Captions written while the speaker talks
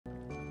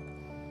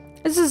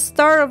This is the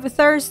start of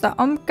Thursday.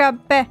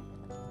 Umkabe.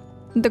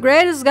 The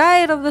greatest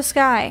guide of the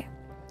sky.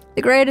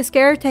 The greatest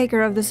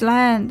caretaker of this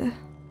land.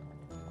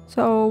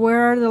 So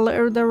where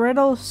are the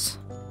riddles?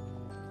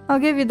 I'll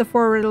give you the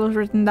 4 riddles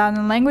written down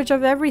in language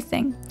of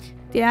everything.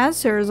 The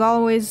answer is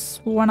always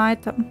one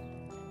item.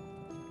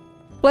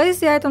 Place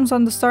the items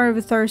on the star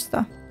of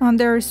Thursday, on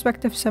their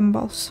respective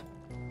symbols.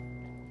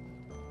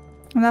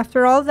 And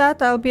after all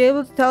that, I'll be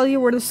able to tell you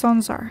where the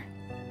stones are.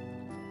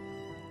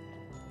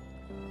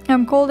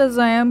 I'm cold as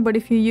I am, but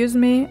if you use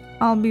me,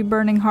 I'll be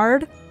burning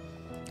hard.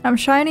 I'm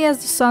shiny as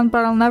the sun,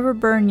 but I'll never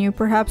burn you.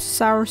 Perhaps a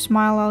sour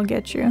smile I'll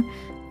get you.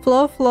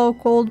 Flow, flow,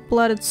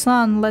 cold-blooded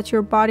sun, let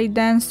your body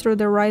dance through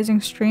the rising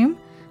stream.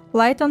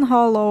 Light and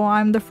hollow,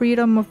 I'm the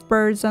freedom of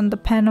birds and the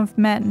pen of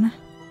men.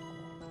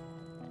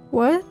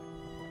 What?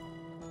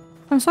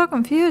 I'm so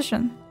confused.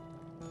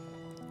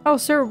 Oh,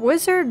 Sir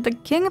Wizard, the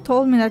king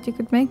told me that you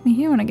could make me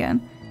human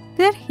again.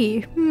 Did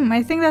he?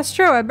 I think that's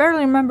true. I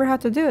barely remember how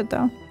to do it,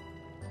 though.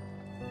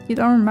 You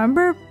don't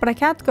remember? But I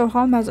can't go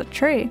home as a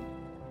tree.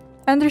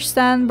 I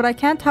understand, but I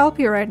can't help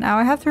you right now.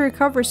 I have to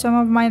recover some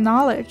of my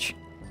knowledge.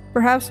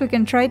 Perhaps we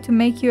can try to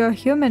make you a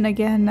human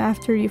again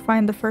after you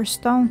find the first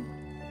stone.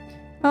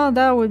 Oh,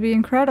 that would be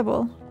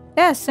incredible.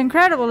 Yes,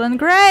 incredible and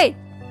great!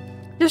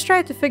 Just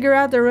try to figure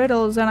out the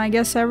riddles and I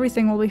guess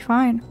everything will be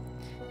fine.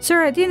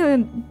 Sir, I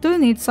do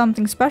need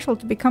something special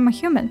to become a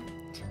human.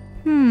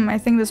 I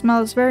think the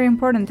smell is very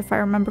important if I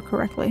remember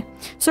correctly.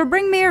 So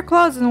bring me your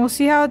clothes and we'll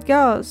see how it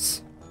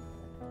goes.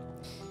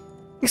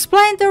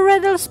 Explain the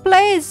riddles,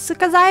 please,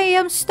 because I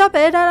am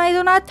stupid and I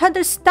do not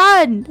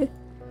understand.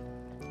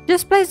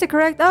 Just place the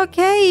correct...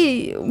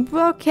 Okay,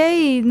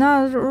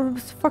 no,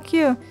 fuck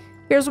you.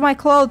 Here's my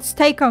clothes,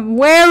 take them,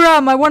 wear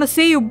them, I want to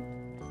see you.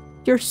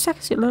 Your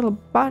sexy little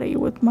body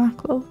with my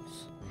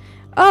clothes.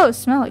 Oh,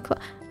 smelly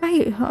clothes.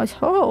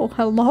 Oh,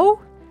 hello?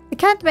 I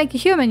can't make a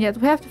human yet,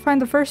 we have to find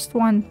the first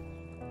one.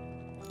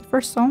 The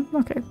first stone?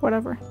 Okay,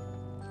 whatever.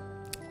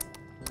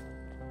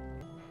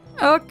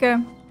 Okay,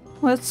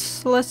 let's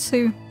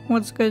see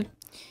what's good.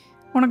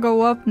 I wanna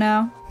go up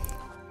now.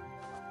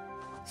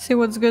 See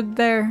what's good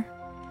there.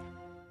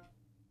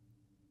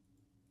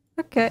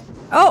 Okay.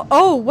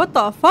 Oh, what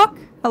the fuck?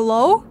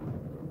 Hello?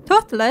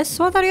 Toothless,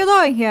 what are you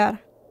doing here?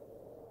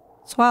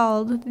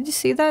 Swallowed. Did you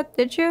see that?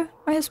 Did you?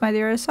 Oh, yes, my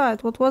dear, I saw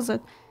it. What was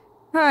it?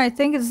 Oh, I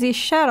think it's these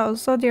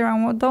shadows. Oh dear,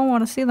 I don't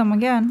want to see them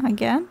again.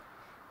 Again?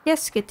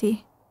 Yes,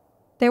 Kitty.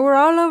 They were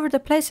all over the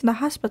place in the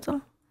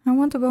hospital. I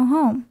want to go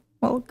home.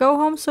 Well, go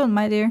home soon,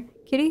 my dear.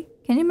 Kitty,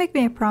 can you make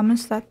me a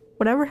promise that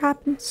whatever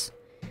happens,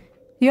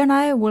 you and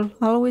I will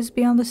always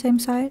be on the same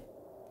side?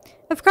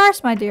 Of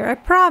course, my dear, I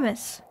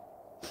promise.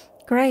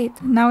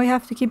 Great, now we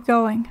have to keep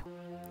going.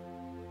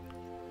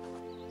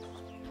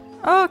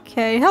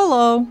 Okay,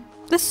 hello.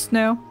 This is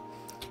new.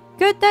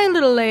 Good day,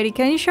 little lady.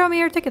 Can you show me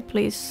your ticket,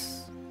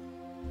 please?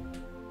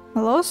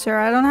 Hello, sir.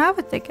 I don't have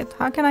a ticket.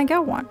 How can I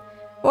get one?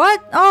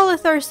 What? All the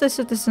thirsty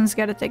citizens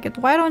get a ticket.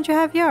 Why don't you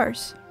have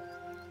yours?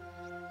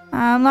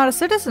 I'm not a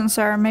citizen,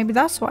 sir. Maybe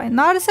that's why.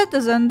 Not a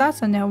citizen.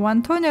 That's a new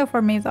one. Too new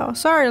for me, though.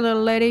 Sorry,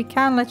 little lady.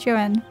 Can't let you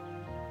in.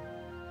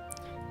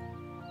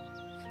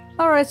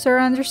 Alright, sir.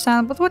 I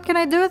understand. But what can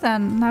I do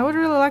then? I would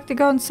really like to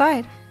go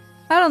inside.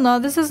 I don't know.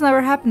 This has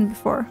never happened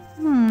before.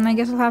 I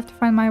guess I'll have to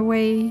find my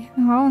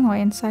own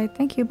way inside.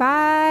 Thank you.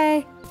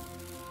 Bye.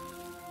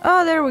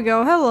 Oh, there we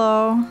go.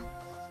 Hello.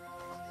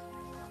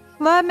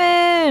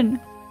 Lemon!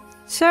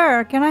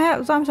 Sir, can I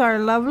have... I'm sorry,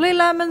 lovely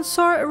lemon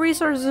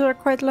resources are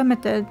quite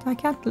limited. I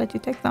can't let you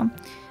take them.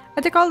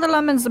 I take all the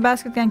lemons the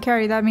basket can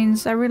carry. That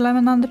means every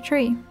lemon on the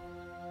tree.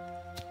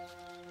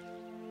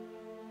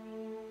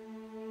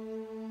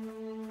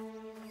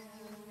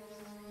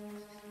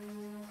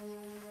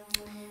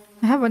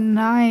 I have a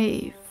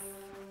knife.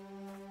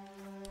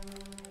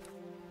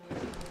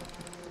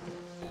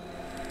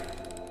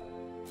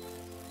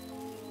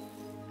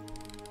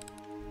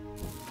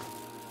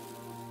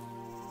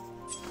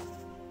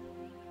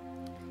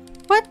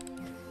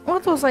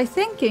 What was I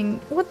thinking?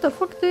 What the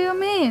fuck do you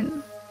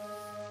mean?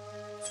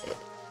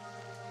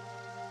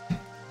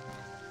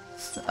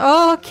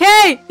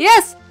 Okay!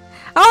 Yes!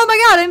 Oh my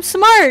god, I'm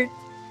smart!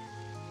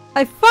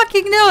 I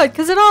fucking knew it,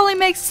 because it only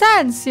makes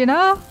sense, you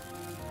know?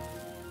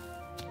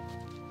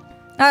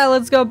 Alright,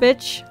 let's go,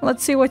 bitch.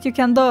 Let's see what you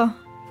can do.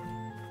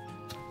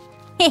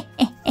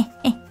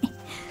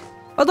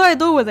 What do I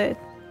do with it?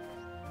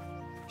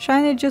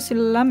 Shiny juicy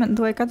lemon.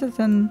 Do I cut it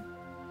in...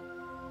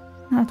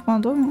 That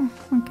won't do.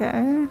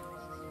 Okay.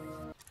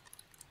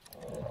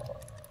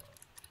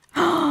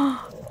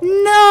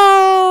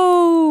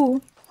 No!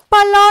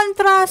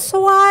 Palantras,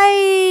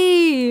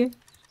 why?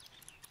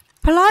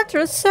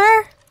 Palantras,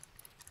 sir?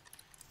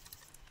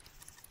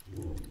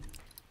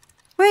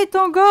 Wait,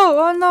 don't go.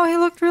 Oh no, he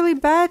looked really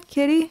bad,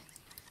 Kitty.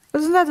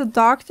 Wasn't that the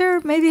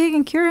doctor? Maybe he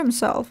can cure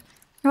himself.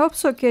 I hope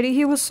so, Kitty.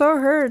 He was so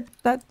hurt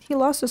that he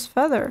lost his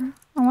feather.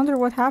 I wonder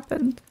what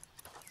happened.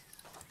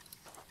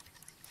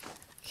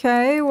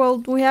 Okay, well,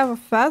 we have a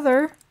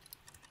feather.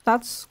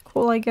 That's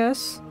cool, I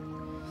guess.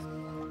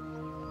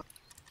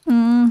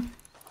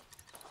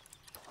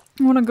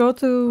 I wanna go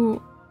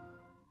to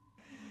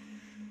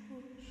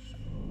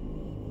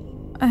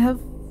I have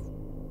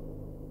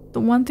the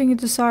one thing you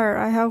desire.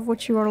 I have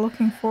what you are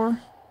looking for.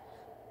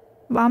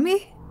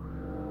 Mommy?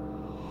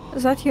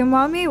 Is that you,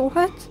 Mommy?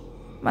 What?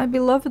 My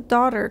beloved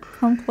daughter,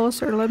 come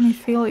closer, let me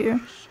feel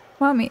you.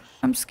 Mommy,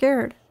 I'm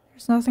scared.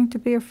 There's nothing to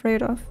be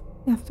afraid of.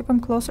 You have to come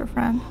closer,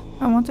 Fran.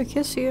 I want to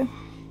kiss you.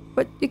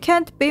 But you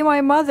can't be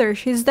my mother,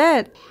 she's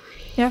dead.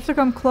 You have to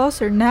come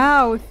closer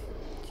now. If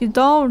you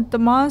don't, the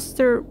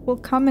monster will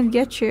come and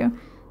get you.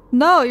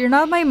 No, you're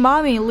not my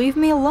mommy, leave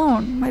me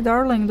alone. My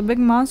darling, the big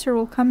monster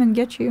will come and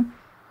get you.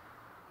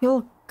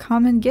 He'll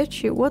come and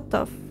get you, what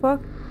the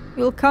fuck?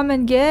 He'll come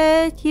and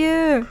get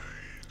you.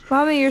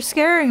 Mommy, you're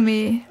scaring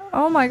me.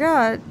 Oh my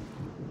god.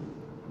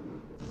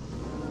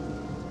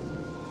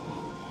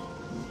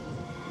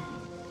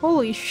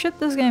 Holy shit,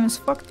 this game is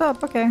fucked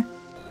up. Okay.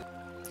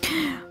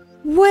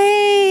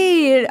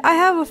 Wait! I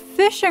have a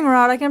fishing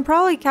rod. I can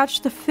probably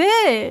catch the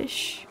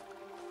fish.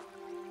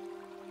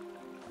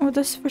 Oh,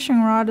 this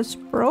fishing rod is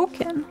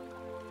broken.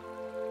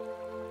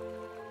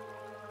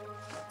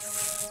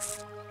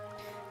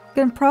 I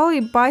can probably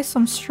buy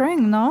some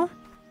string, no?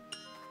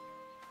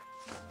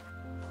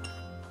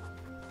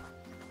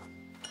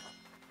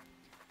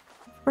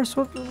 First,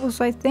 what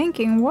was I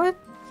thinking? What?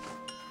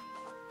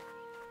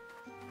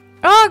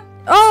 Oh!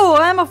 Oh,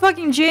 I'm a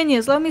fucking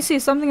genius. Let me see.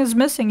 Something is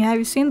missing. Have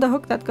you seen the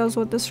hook that goes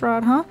with this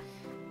rod, huh?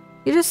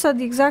 You just said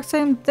the exact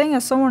same thing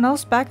as someone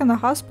else back in the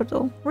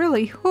hospital.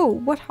 Really? Who?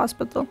 What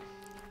hospital?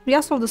 The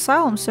Asphalt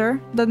Asylum,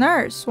 sir. The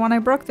nurse, when I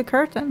broke the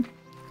curtain.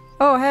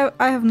 Oh,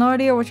 I have no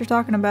idea what you're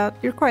talking about.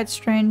 You're quite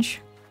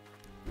strange.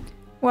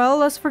 Well,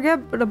 let's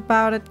forget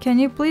about it. Can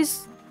you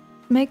please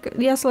make...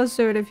 Yes, let's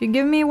do it. If you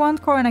give me 1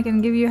 coin, I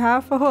can give you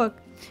half a hook.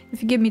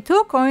 If you give me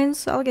 2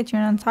 coins, I'll get you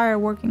an entire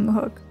working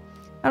hook.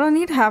 I don't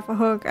need half a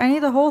hook. I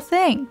need the whole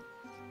thing.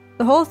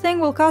 The whole thing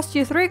will cost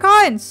you 3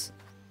 coins.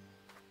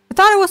 I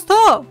thought it was 2.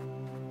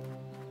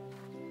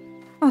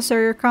 Oh,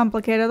 sir, you're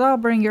complicated. I'll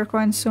bring your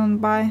coins soon.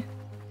 Bye.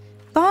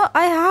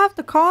 I have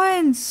the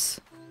coins.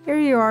 Here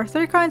you are.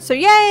 3 coins, sir.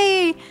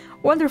 Yay!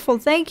 Wonderful.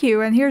 Thank you.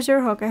 And here's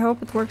your hook. I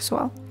hope it works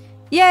well.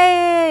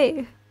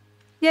 Yay!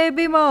 Yay,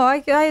 Bimo.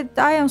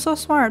 I am so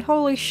smart.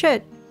 Holy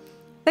shit.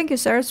 Thank you,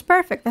 sir. It's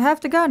perfect. I have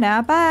to go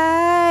now.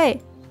 Bye.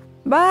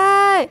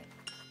 Bye.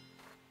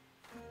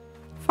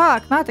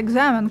 Fuck, not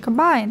examine,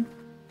 combine.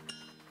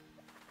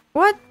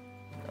 What?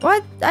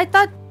 What? I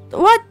thought...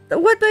 What?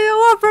 What do you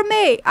want from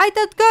me? I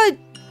did good.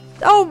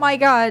 Oh my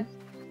god.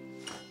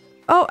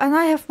 Oh, and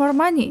I have more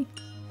money.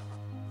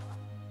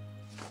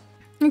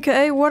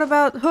 Okay, what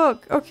about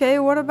hook? Okay,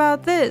 what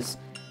about this?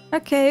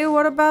 Okay,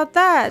 what about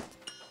that?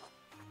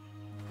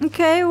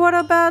 Okay, what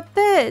about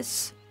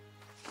this?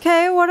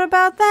 Okay, what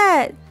about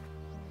that?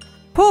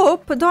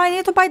 Poop? Do I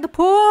need to buy the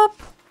poop?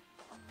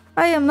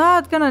 I am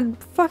not gonna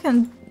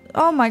fucking...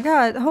 Oh my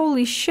god,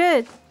 holy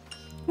shit.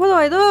 What do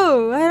I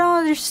do? I don't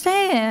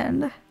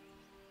understand.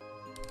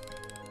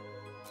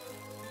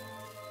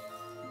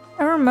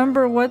 I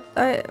remember what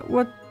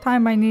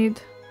time I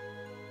need.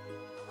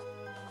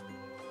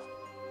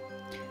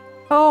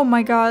 Oh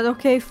my god,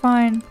 okay,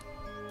 fine.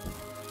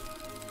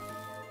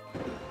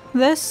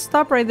 This?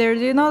 Stop right there.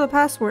 Do you know the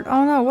password?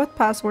 Oh no, what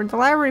password? The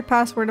library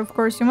password, of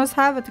course. You must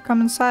have it to come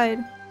inside.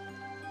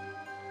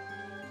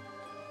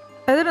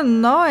 I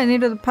didn't know I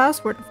needed a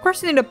password. Of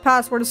course you need a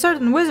password. A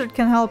certain wizard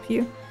can help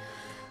you.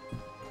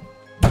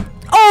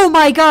 Oh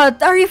my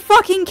god! Are you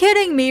fucking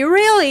kidding me?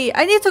 Really?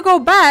 I need to go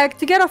back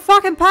to get a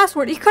fucking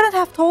password. You couldn't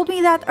have told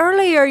me that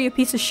earlier, you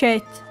piece of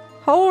shit.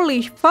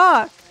 Holy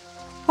fuck.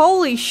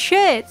 Holy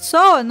shit.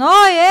 So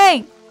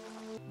annoying.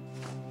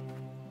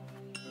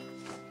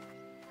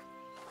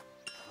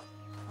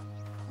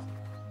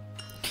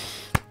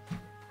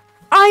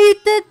 I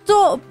did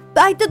do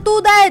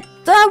that.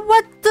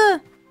 What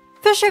the?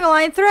 Fishing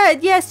line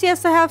thread. Yes,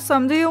 yes, I have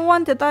some. Do you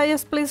want it?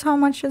 Yes, please. How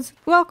much is it?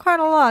 Well, quite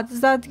a lot.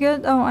 Is that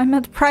good? Oh, I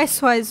meant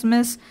price-wise,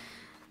 miss.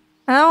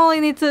 I only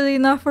need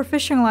enough for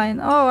fishing line.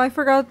 Oh, I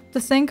forgot to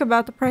think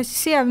about the price. You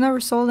see, I've never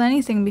sold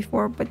anything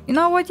before, but you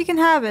know what? You can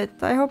have it.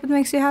 I hope it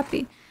makes you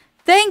happy.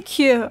 Thank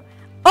you.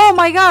 Oh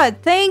my god,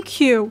 thank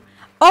you.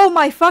 Oh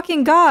my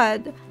fucking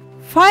god.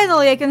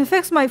 Finally, I can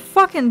fix my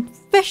fucking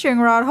fishing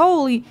rod.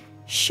 Holy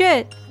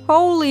shit.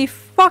 Holy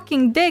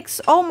fucking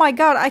dicks. Oh my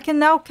god, I can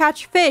now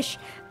catch fish.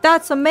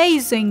 That's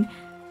amazing.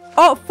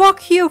 Oh,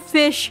 fuck you,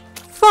 fish.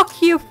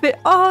 Fuck you, fish.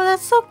 Oh,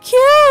 that's so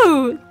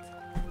cute.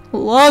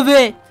 Love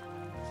it.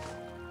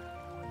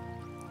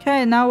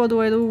 Okay, now what do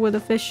I do with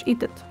the fish?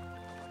 Eat it.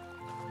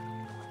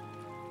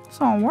 This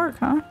won't work,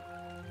 huh?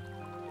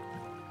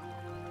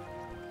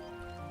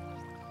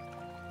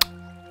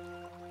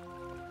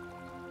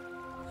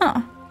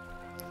 Huh.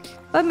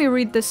 Let me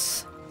read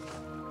this.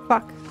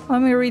 Fuck.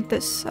 Let me read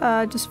this,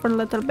 just for a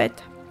little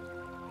bit.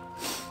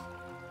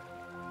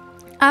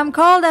 I'm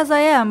cold as I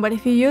am, but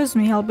if you use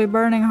me, I'll be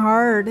burning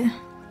hard.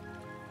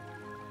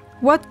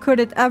 What could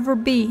it ever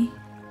be?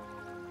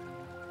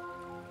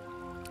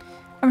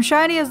 I'm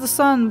shiny as the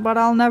sun, but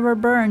I'll never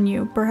burn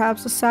you.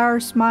 Perhaps a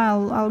sour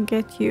smile, I'll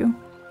get you.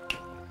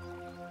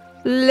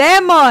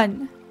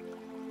 Lemon!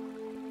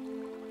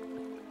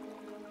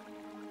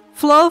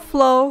 Flow,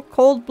 flow,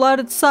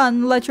 cold-blooded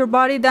sun, let your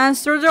body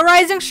dance through the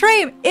rising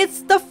stream.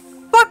 It's the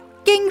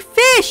fucking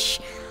fish!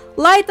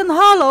 Light and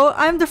hollow,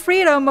 I'm the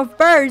freedom of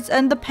birds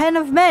and the pen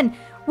of men.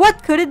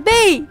 What could it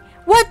be?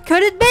 What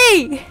could it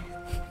be?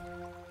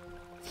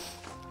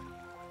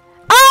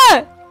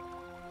 Ah!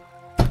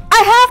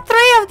 I have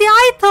 3 of the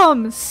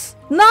items!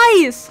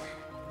 Nice!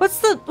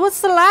 What's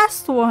the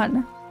last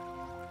one?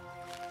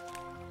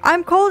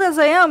 I'm cold as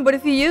I am, but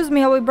if you use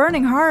me, I'll be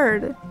burning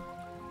hard.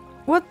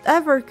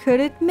 Whatever could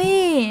it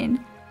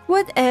mean?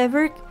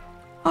 Whatever...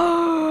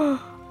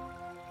 Oh!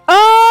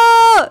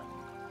 Oh!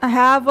 I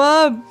have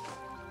a...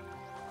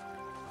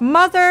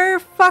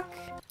 Motherfuck!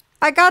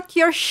 I got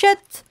your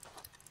shit!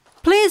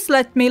 Please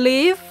let me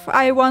leave.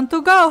 I want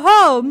to go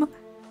home.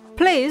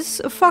 Please,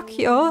 fuck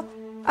you.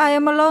 I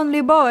am a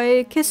lonely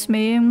boy. Kiss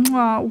me.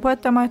 Mwah.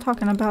 What am I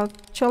talking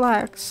about?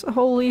 Chillax.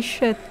 Holy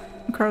shit.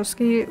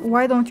 Crowzski,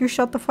 why don't you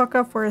shut the fuck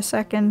up for a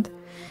second?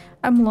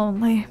 I'm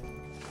lonely.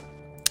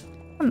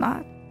 I'm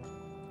not.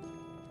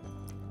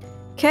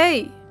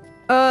 Okay.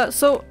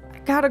 So I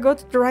gotta go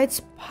to the right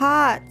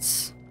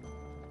spots.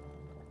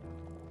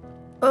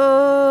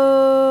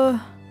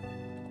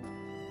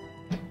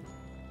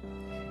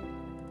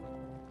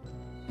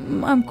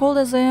 I'm cold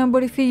as I am,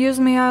 but if you use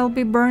me, I'll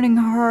be burning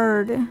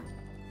hard.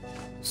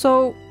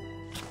 So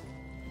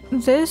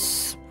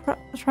this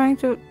trying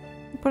to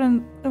put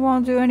in, it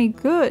won't do any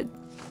good.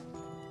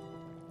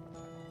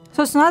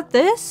 So it's not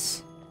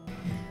this?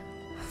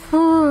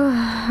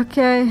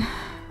 Okay.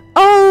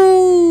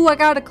 Oh, I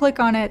gotta click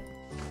on it.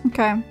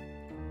 Okay.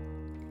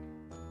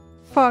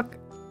 Fuck.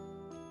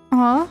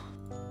 Huh?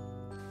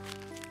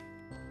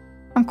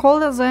 I'm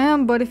cold as I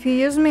am, but if you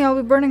use me, I'll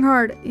be burning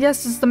hard.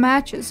 Yes, it's the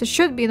matches. It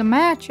should be the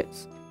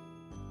matches.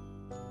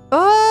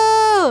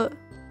 Oh!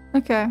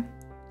 Okay.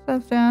 So I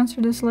have to answer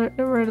this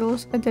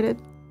riddles. I did it.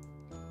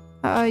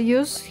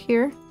 Use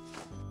here.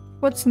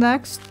 What's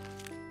next?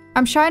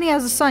 I'm shiny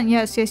as the sun.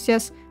 Yes, yes,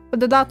 yes. With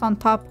the dot on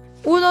top.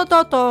 Uno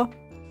doto.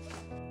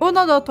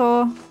 Uno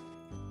doto.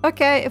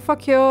 Okay,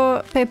 fuck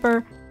you,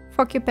 paper.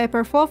 Fuck you,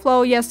 paper. Flow,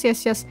 flow. Yes,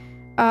 yes, yes.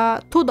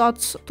 2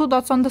 dots. 2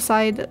 dots on the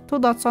side. 2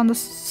 dots on the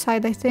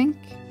side, I think.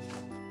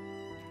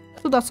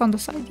 2 dots on the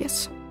side,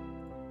 yes.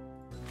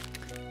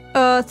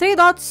 3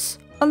 dots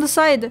on the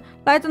side.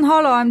 Light and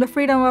hollow. I'm the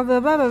freedom of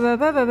the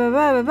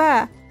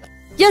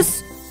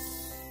Yes!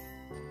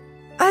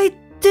 I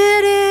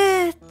did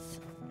it!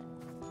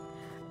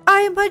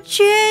 I'm a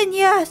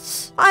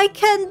genius! I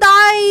can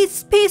die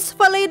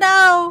peacefully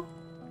now!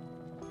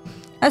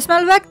 I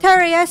smell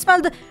victory! I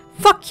smell the-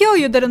 Fuck you!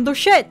 You didn't do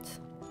shit!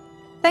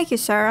 Thank you,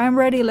 sir. I'm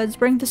ready. Let's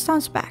bring the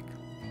stones back.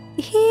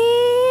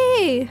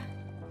 Hee!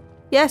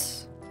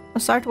 Yes.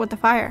 I'll start with the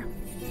fire.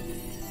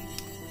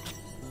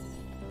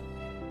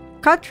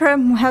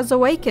 Cutrim has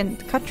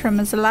awakened. Cutrim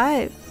is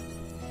alive.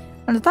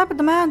 On the top of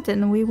the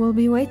mountain, we will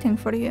be waiting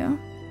for you.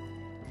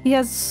 He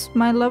has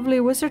my lovely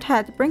wizard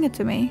hat. Bring it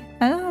to me.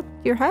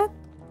 Your hat?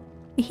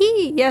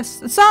 Hee! Yes,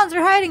 the sounds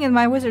are hiding in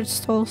my wizard's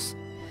tools.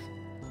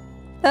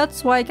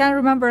 That's why I can't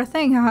remember a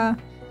thing, haha.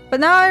 But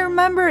now I'm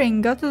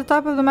remembering. Go to the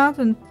top of the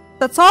mountain.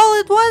 That's all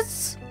it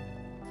was?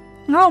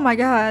 Oh my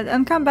god.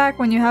 And come back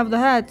when you have the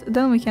hat.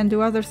 Then we can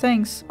do other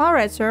things.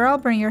 Alright, sir. I'll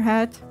bring your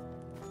hat.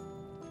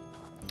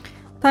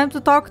 Time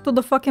to talk to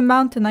the fucking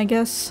mountain, I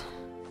guess.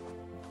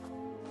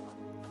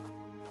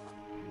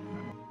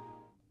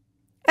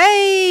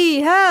 Hey!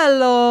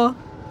 Hello!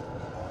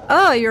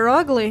 Oh, you're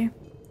ugly.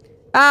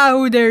 Ah,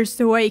 who dares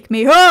to wake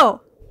me?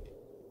 Oh!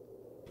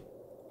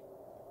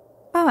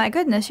 Oh my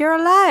goodness, you're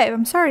alive.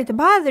 I'm sorry to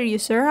bother you,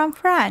 sir. I'm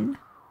Fran.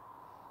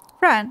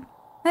 Fran.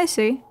 I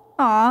see.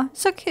 Aw,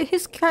 so cute.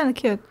 He's kinda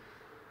cute.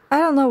 I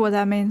don't know what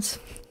that means.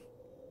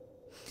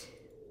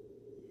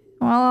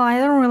 Well, I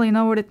don't really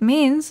know what it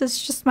means.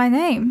 It's just my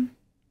name.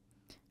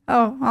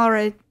 Oh,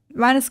 alright.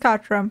 Mine is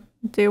Cutrim.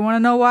 Do you want to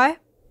know why?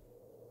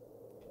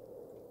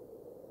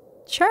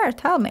 Sure,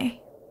 tell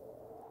me.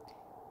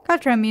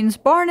 Cutrim means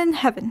born in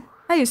heaven.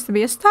 I used to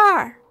be a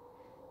star.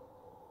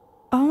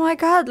 Oh my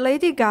god,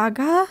 Lady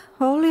Gaga?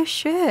 Holy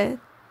shit.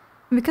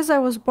 Because I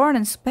was born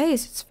in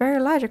space, it's very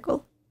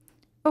logical.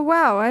 Oh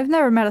wow, I've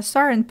never met a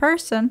star in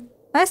person.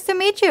 Nice to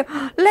meet you!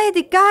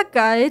 Lady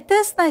Gaga, it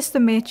is nice to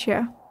meet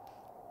you.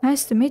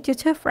 Nice to meet you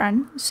too,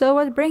 friend. So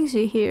what brings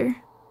you here?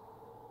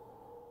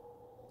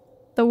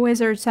 The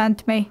wizard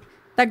sent me.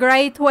 The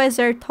great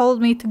wizard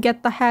told me to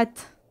get the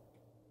hat.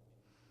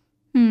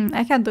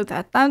 I can't do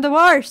that. I'm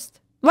divorced.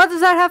 What does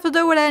that have to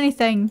do with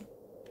anything?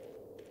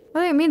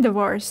 What do you mean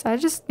divorce? I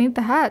just need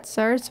the hat,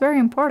 sir. It's very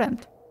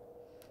important.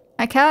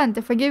 I can't.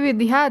 If I give you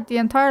the hat, the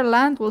entire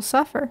land will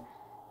suffer.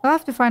 I'll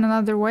have to find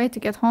another way to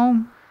get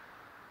home.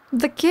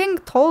 The king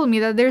told me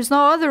that there's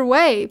no other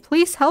way.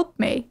 Please help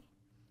me.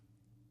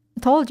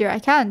 I told you I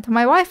can't.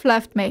 My wife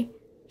left me.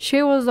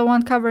 She was the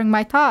one covering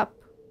my top.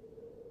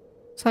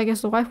 So I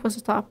guess the wife was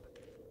the top.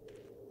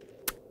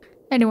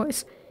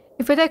 Anyways,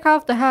 if I take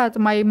off the hat,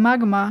 my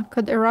magma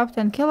could erupt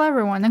and kill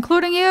everyone,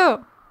 including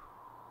you.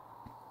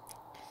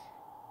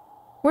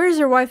 Where's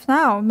your wife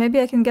now? Maybe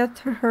I can get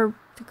her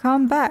to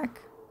come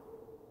back.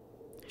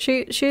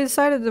 She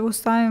decided it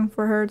was time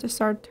for her to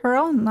start her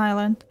own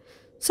island.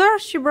 So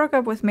she broke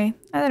up with me.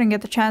 I didn't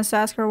get the chance to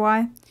ask her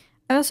why.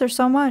 I miss her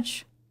so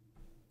much.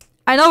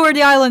 I know where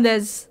the island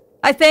is.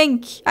 I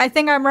think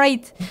I'm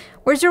right.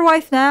 Where's your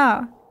wife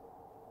now?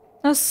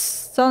 Oh,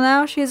 so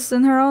now she's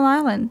in her own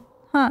island.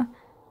 Huh.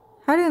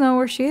 How do you know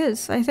where she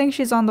is? I think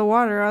she's on the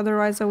water,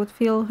 otherwise I would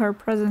feel her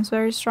presence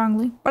very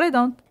strongly. But I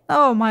don't.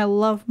 Oh, my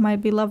love, my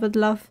beloved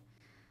love.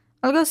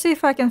 I'll go see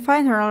if I can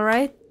find her,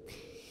 alright?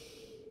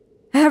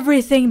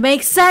 Everything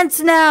makes sense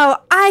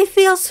now! I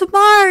feel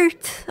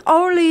smart!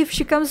 Only if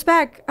she comes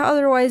back.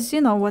 Otherwise,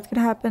 you know what could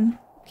happen.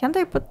 Can't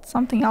I put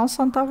something else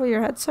on top of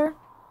your head, sir?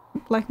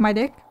 Like my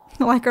dick?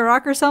 Like a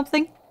rock or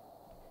something?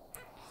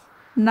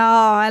 No,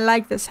 I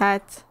like this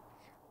hat.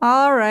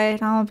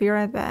 Alright, I'll be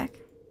right back.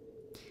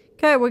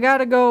 Okay, we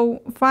gotta go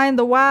find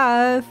the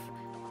wife.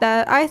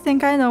 That I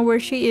think I know where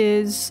she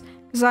is.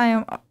 Because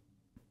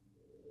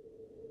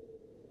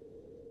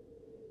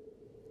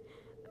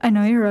I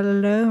know you're all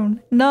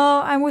alone.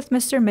 No, I'm with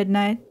Mr.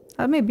 Midnight.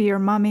 Let me be your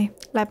mommy.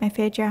 Let me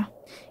feed you.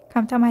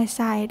 Come to my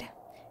side.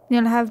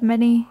 You'll have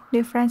many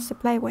new friends to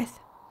play with.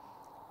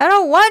 I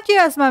don't want you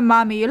as my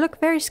mommy. You look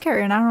very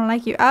scary and I don't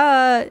like you.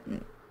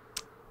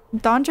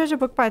 Don't judge a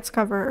book by its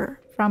cover,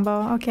 Fran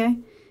Bow, okay?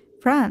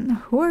 Fran,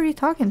 who are you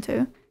talking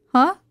to?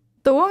 Huh?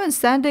 The woman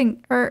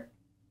standing,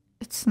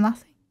 it's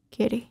nothing,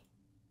 kitty.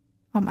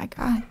 Oh my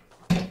god.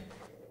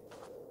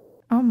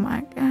 Oh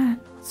my god.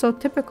 So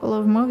typical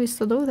of movies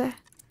to do that.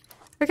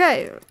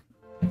 Okay.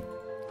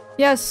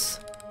 Yes.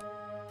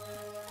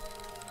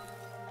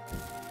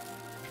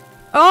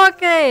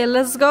 Okay,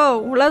 let's go.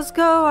 Let's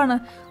go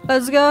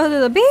to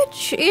the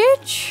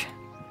beach.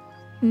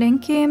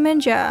 Ninky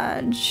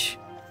Minjaj.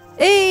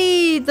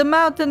 Hey, the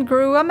mountain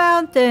grew a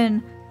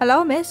mountain.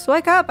 Hello, miss.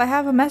 Wake up. I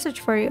have a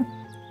message for you.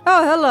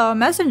 Oh, hello,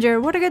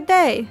 messenger. What a good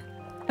day.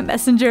 A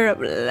messenger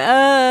of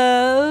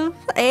love.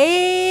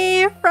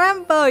 Hey,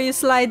 Fran Bow, you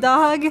sly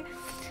dog.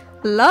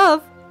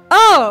 Love?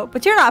 Oh,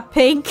 but you're not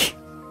pink.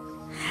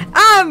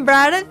 I'm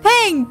brown and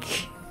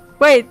pink.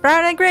 Wait,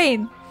 brown and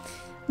green.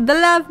 The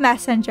love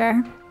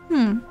messenger.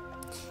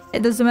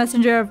 Does the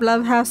messenger of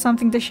love have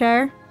something to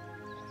share?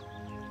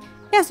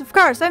 Yes, of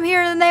course. I'm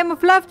here in the name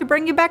of love to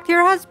bring you back to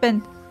your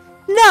husband.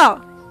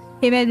 No!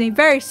 He made me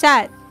very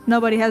sad.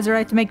 Nobody has the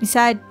right to make me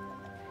sad.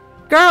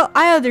 Girl,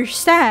 I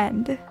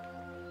understand.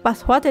 But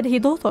what did he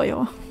do to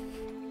you?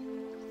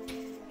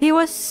 He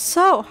was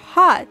so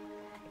hot,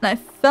 and I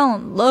fell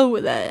in love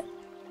with it.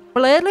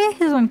 But lately,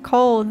 he's been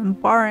cold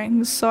and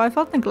boring, so I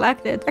felt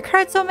neglected. I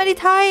cried so many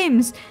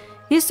times.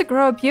 He used to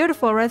grow a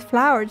beautiful red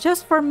flower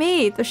just for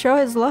me, to show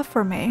his love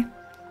for me.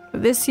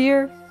 But this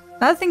year,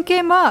 nothing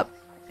came up.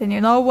 And you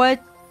know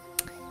what?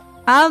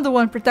 I'm the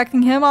one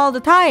protecting him all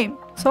the time.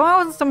 So I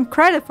want some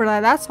credit for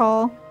that, that's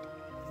all.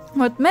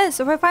 But miss,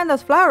 if I find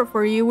that flower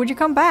for you, would you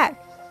come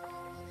back?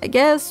 I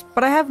guess,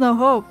 but I have no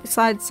hope.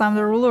 Besides, I'm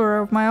the ruler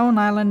of my own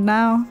island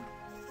now.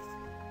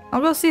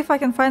 I'll go see if I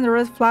can find the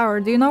red flower.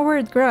 Do you know where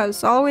it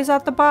grows? Always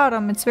at the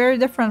bottom. It's very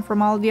different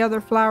from all the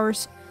other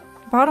flowers.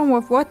 Bottom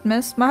of what,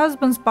 miss? My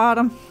husband's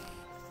bottom.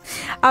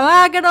 I'm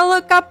not gonna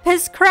look up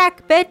his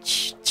crack,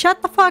 bitch!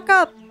 Shut the fuck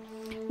up!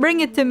 Bring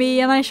it to me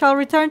and I shall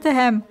return to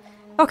him.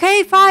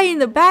 Okay, fine.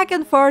 Back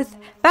and forth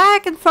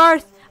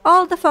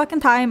all the fucking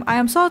time. I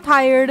am so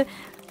tired.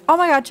 Oh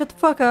my god, shut the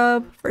fuck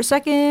up for a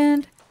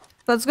second.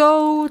 Let's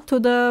go to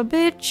the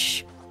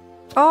beach.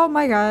 Oh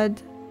my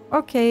god.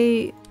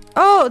 Okay.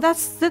 Oh,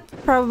 that's it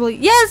probably.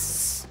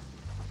 Yes!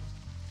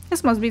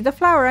 This must be the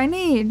flower I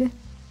need.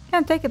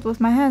 Can't take it with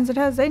my hands. It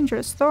has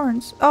dangerous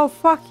thorns. Oh,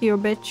 fuck you,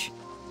 bitch.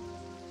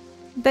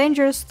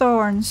 Dangerous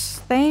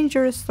thorns.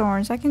 Dangerous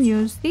thorns. I can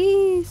use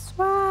these.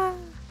 Wow.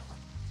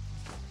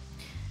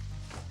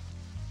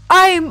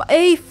 I'm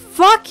a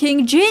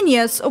fucking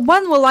genius.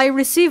 When will I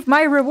receive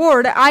my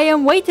reward? I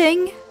am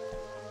waiting.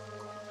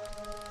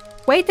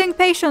 Waiting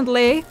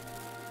patiently.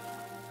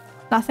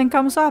 Nothing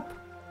comes up.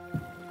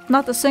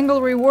 Not a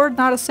single reward,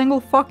 not a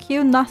single fuck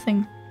you,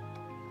 nothing.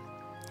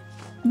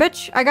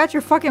 Bitch, I got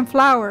your fucking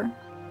flower.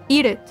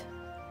 Eat it.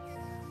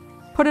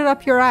 Put it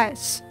up your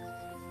ass.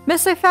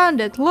 Miss, I found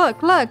it.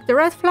 Look, the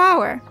red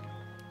flower.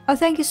 Oh,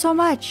 thank you so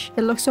much.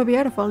 It looks so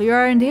beautiful. You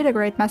are indeed a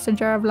great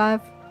messenger of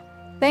love.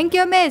 Thank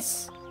you,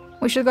 miss.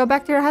 We should go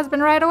back to your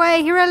husband right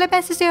away. He really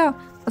misses you.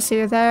 I'll see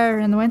you there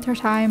in the winter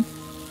time.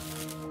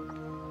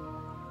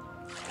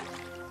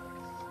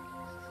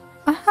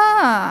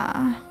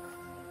 Aha.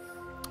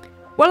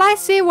 Well, I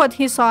see what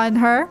he saw in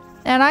her,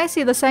 and I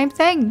see the same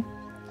thing.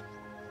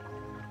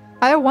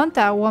 I want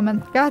that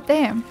woman. God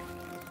damn.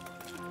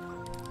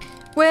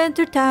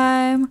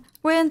 Wintertime.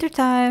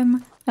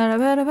 Wintertime.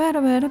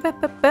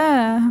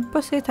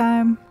 Pussy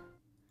time.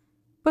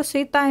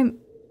 Pussy time.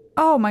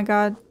 Oh my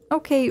god.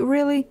 Okay,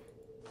 really?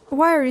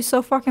 Why are you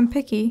so fucking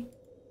picky?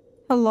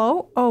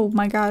 Hello? Oh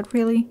my god,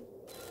 really?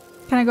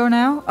 Can I go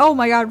now? Oh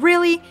my god,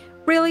 really?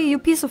 Really? You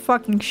piece of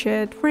fucking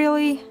shit.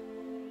 Really?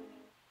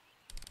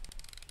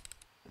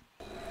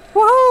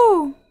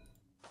 Woohoo!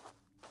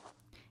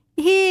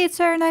 Hey, it's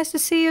very nice to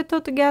see you two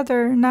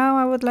together. Now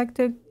I would like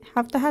to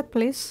have the hat,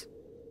 please.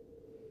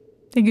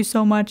 Thank you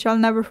so much. I'll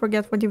never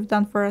forget what you've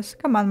done for us.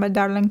 Come on, my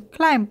darling.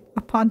 Climb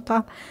upon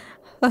top.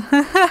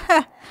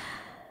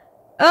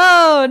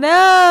 Oh,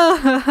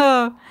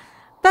 no!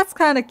 That's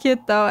kind of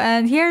cute, though.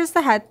 And here's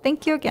the hat.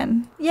 Thank you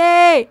again.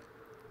 Yay!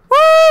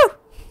 Woo!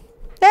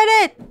 Did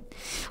it!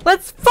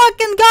 Let's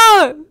fucking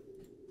go!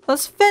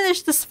 Let's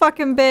finish this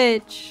fucking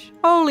bitch.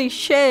 Holy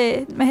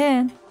shit,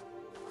 man.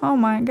 Oh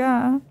my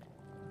god.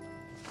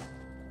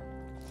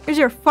 Here's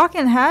your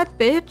fucking hat,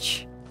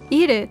 bitch.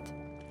 Eat it.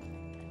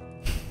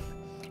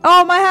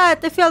 Oh, my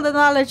hat! I feel the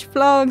knowledge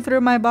flowing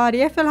through my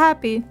body. I feel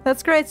happy.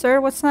 That's great, sir.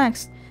 What's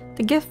next?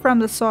 The gift from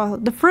the soil.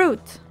 The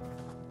fruit.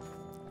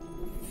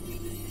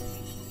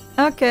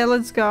 Okay,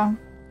 let's go.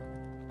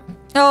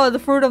 Oh, the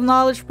fruit of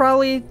knowledge,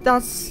 probably.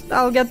 That's...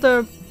 I'll get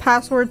the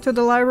password to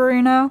the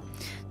library now.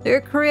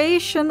 The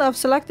creation of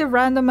selective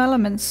random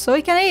elements. So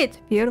we can eat.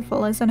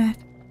 Beautiful, isn't it?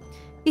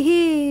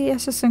 Hee,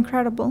 yes, it's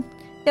incredible.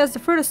 Yes, the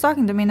fruit is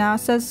talking to me now. It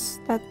says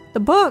that the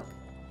book.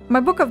 My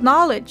book of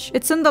knowledge.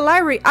 It's in the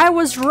library. I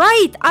was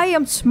right! I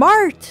am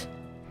smart!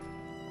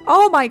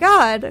 Oh my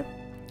god!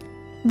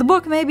 The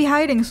book may be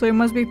hiding, so we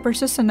must be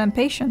persistent and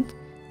patient.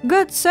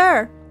 Good,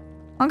 sir!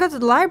 I'll go to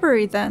the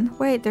library then.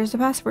 Wait, there's a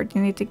password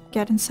you need to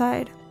get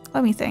inside.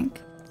 Let me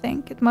think.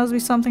 It must be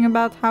something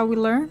about how we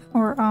learn,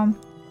 or,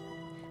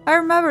 I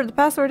remember, the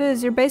password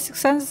is, your basic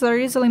senses are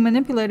easily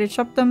manipulated.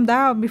 Shut them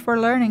down before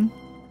learning.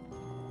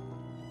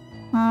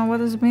 What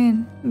does it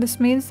mean? This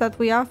means that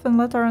we often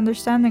let our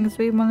understandings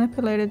be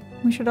manipulated.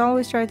 We should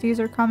always try to use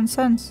our common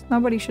sense.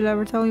 Nobody should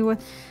ever tell you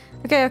what...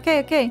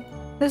 Okay.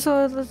 This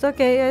was...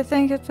 Okay, I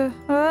think it's...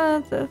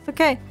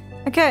 Okay.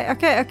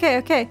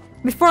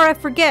 Before I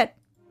forget.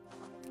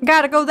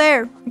 Gotta go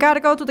there. Gotta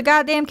go to the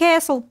goddamn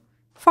castle.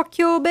 Fuck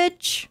you,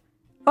 bitch.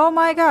 Oh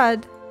my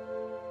god.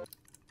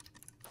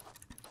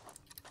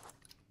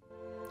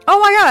 Oh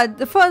my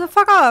god.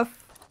 Fuck off.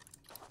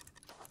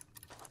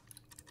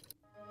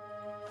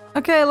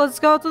 Okay, let's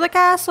go to the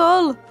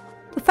castle.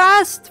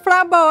 Fast,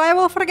 Fran Bow, I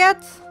will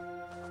forget.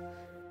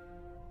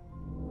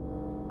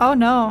 Oh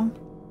no.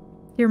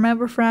 You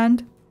remember,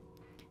 friend?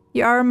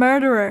 You are a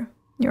murderer.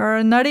 You are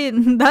a nutty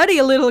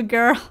little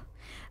girl.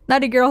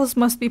 Nutty girls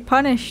must be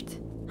punished.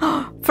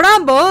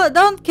 Fran Bow,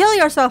 don't kill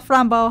yourself,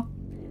 Fran Bow.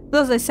 Do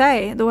as I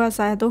say. Do as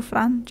I do,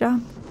 Fran.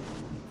 Jump.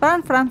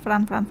 Fran.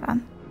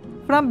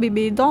 Fran,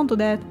 baby, don't do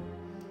that.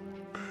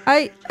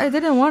 I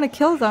didn't want to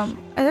kill them.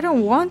 I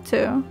didn't want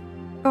to.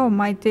 Oh,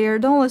 my dear,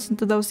 don't listen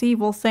to those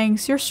evil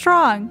things. You're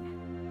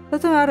strong.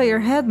 Let them out of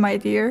your head, my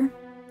dear.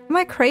 Am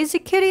I crazy,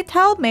 kitty?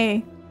 Tell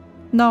me.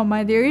 No,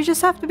 my dear, you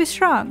just have to be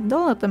strong.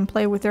 Don't let them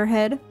play with your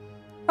head.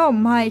 Oh,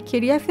 my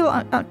kitty, I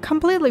feel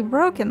completely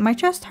broken. My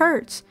chest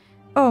hurts.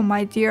 Oh,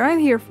 my dear, I'm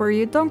here for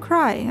you. Don't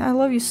cry. I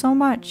love you so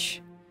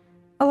much.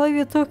 I love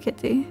you too,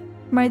 kitty.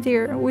 My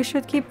dear, we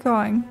should keep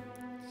going.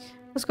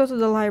 Let's go to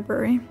the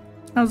library.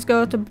 Let's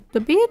go to the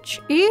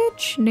beach.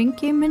 Each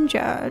Ninky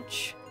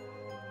Minjaj.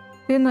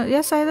 You know,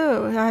 yes, I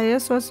do.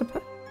 Yes, what's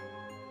the...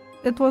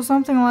 It was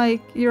something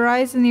like, your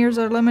eyes and ears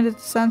are limited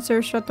to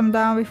sensors, shut them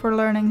down before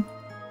learning.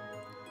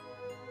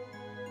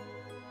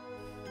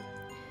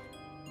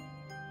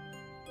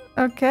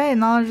 Okay,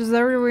 knowledge is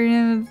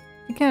everywhere.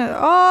 You can't...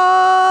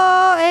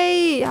 Oh,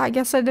 hey! I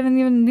guess I didn't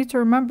even need to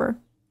remember.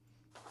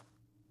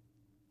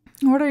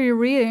 What are you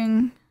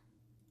reading?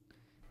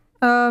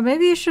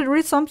 Maybe you should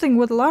read something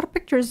with a lot of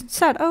pictures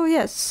instead. Oh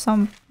yes,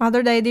 some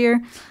other day,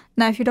 dear.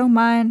 Now, if you don't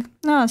mind.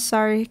 No,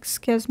 sorry,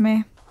 excuse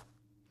me.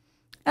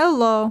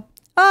 Hello.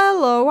 Oh,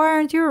 hello, why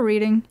aren't you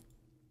reading?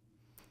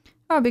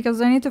 Oh, because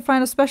I need to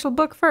find a special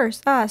book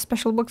first. Ah,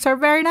 special books are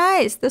very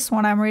nice. This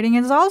one I'm reading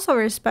is also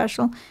very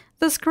special.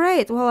 That's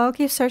great. Well, I'll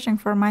keep searching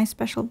for my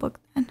special book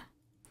then.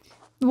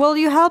 Will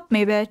you help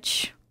me,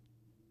 bitch?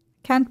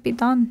 Can't be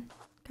done.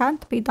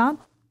 Can't be done.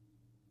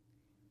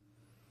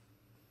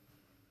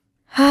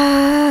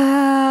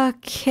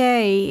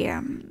 Okay.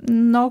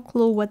 No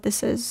clue what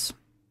this is.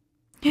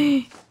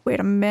 Wait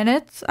a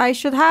minute. I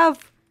should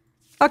have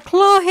a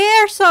clue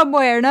here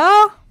somewhere,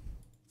 no?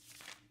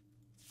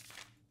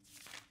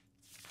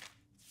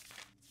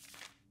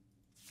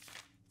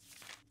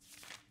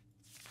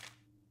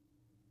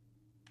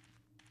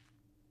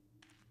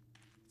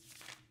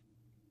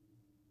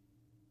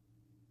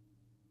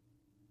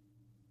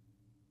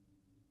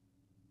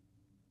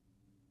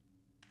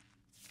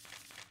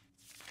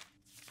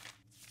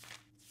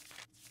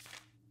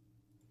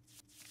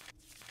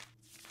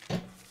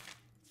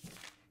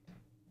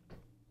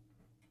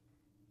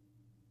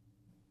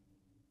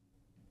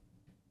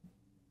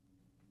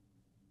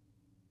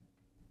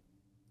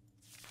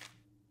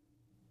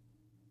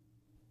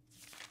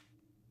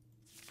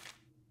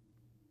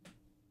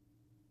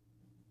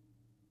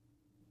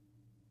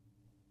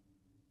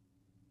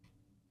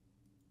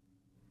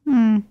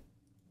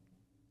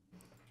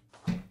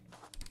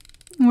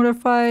 What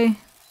if I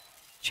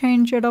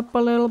change it up a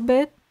little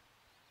bit?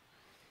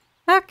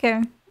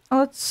 Okay,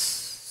 let's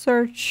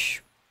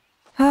search.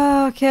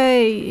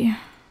 Okay.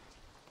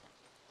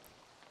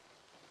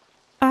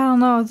 I don't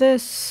know,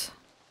 this.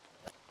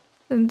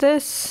 And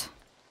this.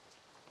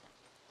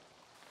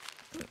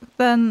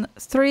 Then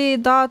 3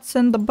 dots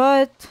in the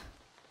butt.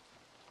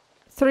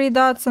 3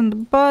 dots in the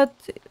butt.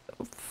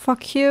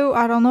 Fuck you.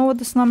 I don't know what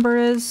this number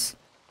is.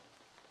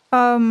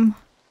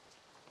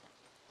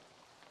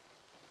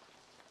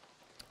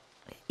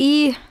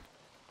 E.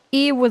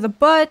 E with a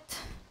butt.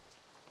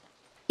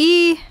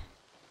 E.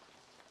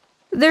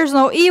 There's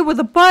no E with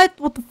a butt.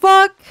 What the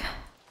fuck?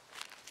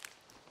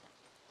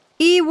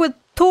 E with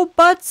 2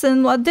 butts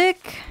and a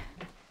dick.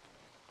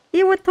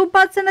 E with 2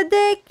 butts and a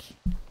dick.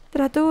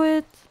 Did I do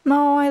it?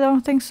 No, I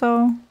don't think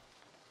so.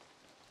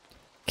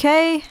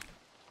 K.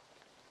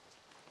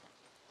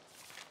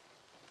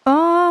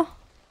 Oh.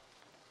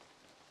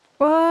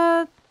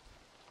 What?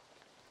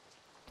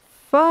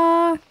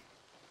 Fuck.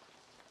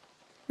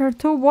 There are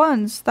 2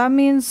 1s. That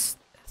means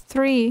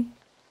 3.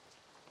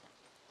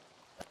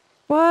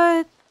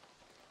 What?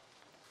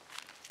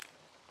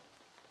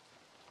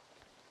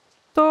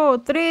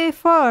 2, 3,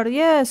 4.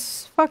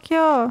 Yes. Fuck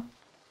you.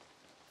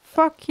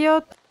 Fuck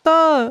you.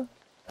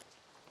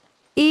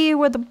 E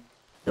with the...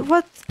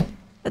 What?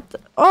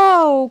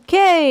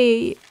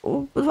 Okay.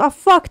 A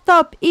fucked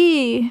up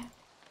E.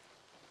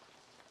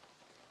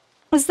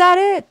 Is that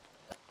it?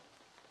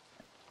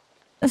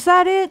 Is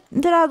that it?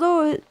 Did I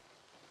do it?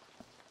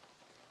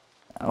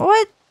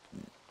 What?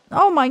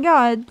 Oh my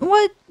god.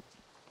 What?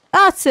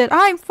 That's it.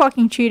 I'm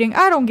fucking cheating.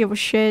 I don't give a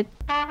shit.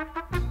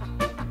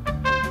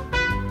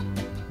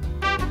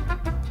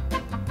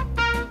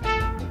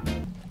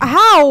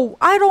 How?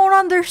 I don't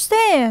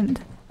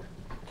understand.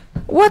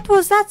 What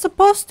was that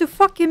supposed to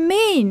fucking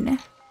mean?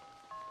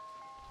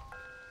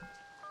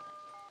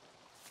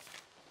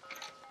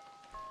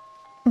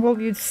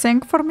 Will you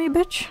sing for me,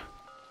 bitch?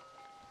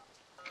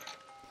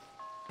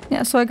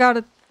 Yeah, so I got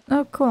it.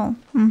 Oh, cool.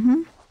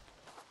 Mm-hmm.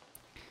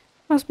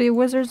 Must be a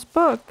wizard's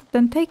book.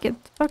 Then take it.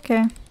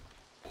 Okay.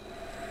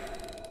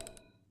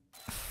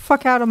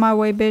 Fuck out of my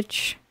way,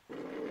 bitch.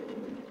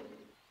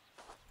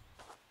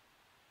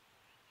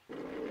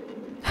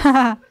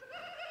 Haha.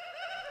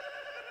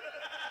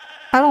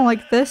 I don't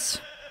like this.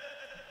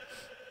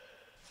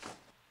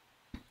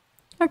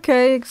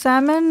 Okay,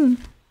 examine.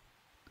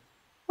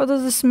 What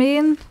does this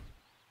mean?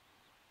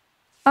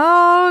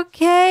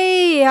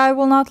 Okay, I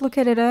will not look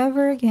at it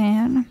ever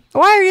again.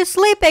 Why are you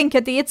sleeping,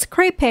 kitty? It's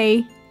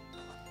creepy.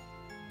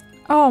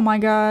 Oh my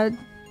god.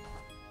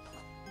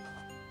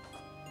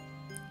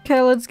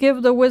 Okay, let's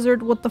give the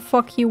wizard what the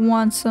fuck he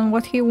wants, and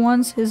what he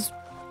wants is...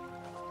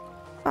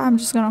 I'm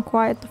just gonna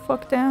quiet the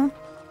fuck down.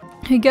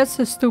 He gets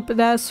his stupid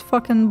ass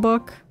fucking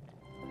book.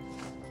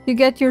 You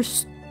get your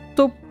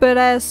stupid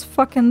ass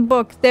fucking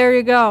book. There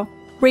you go.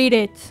 Read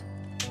it.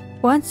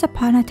 Once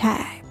upon a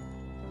time.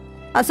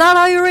 That's not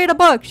how you read a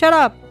book. Shut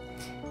up.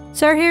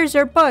 Sir, here's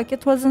your book.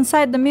 It was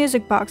inside the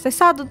music box. I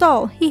saw the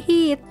doll. Hee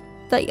hee.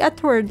 The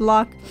Edward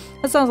lock.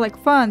 That sounds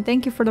like fun.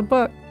 Thank you for the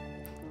book.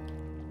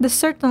 This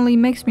certainly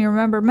makes me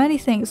remember many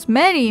things.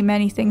 Many,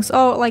 many things.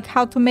 Oh, like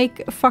how to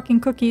make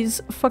fucking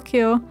cookies. Fuck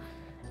you.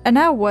 And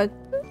now what?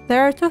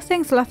 There are 2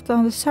 things left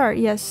on the start.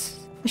 Yes.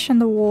 Fish in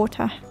the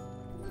water.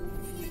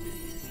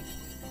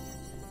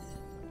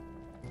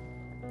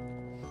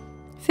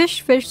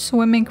 Fish, fish,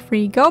 swimming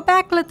free. Go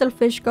back, little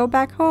fish. Go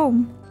back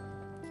home.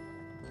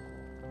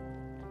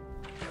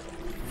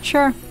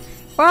 Sure.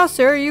 Well,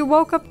 sir, you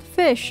woke up the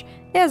fish.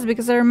 Yes,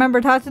 because I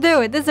remembered how to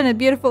do it. Isn't it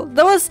beautiful?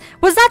 Was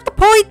that the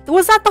point?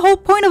 Was that the whole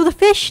point of the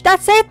fish?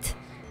 That's it?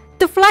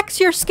 To flex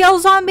your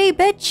skills on me,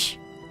 bitch?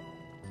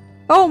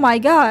 Oh my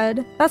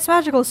god. That's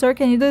magical, sir.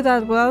 Can you do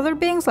that with other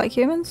beings like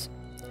humans?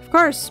 Of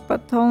course,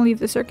 but only if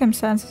the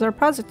circumstances are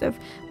positive.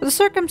 But the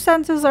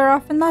circumstances are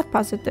often not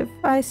positive.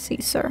 I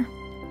see, sir.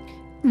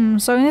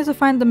 So we need to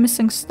find the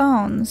missing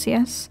stones,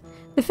 yes?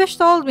 The fish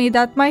told me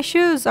that my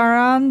shoes are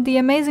on the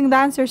amazing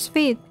dancer's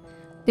feet.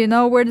 Do you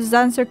know where this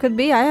dancer could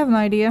be? I have no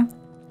idea.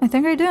 I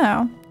think I do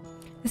know.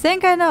 I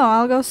think I know.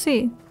 I'll go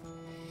see.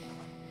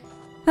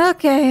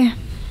 Okay.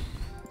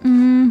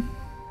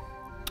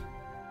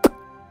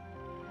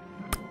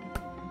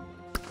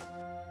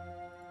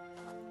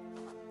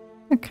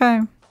 Okay.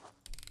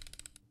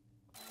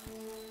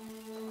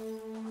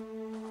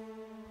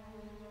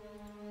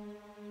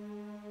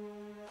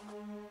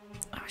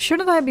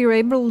 Shouldn't I be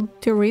able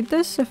to read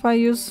this if I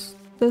use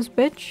this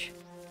bitch?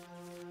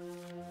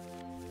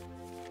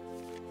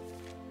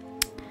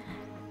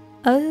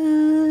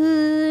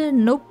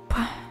 Nope.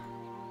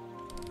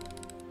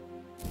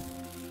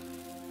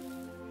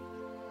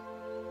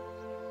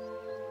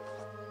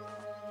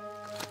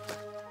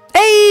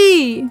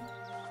 Hey!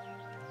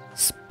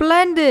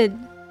 Splendid!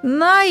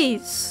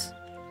 Nice!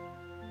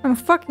 I'm a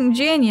fucking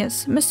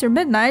genius. Mr.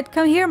 Midnight,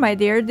 come here, my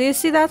dear. Do you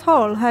see that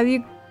hole?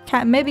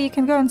 Maybe you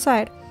can go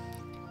inside.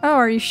 Oh,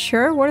 are you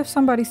sure? What if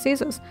somebody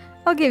sees us?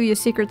 I'll give you a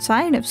secret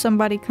sign if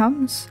somebody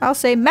comes. I'll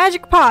say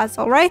magic paws,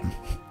 alright?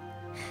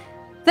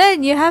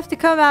 Then you have to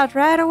come out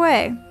right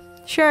away.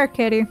 Sure,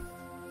 kitty.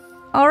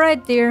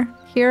 Alright, dear.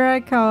 Here I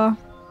go.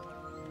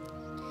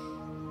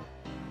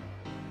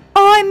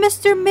 Oh, I'm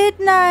Mr.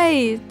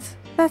 Midnight!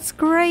 That's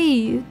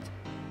great.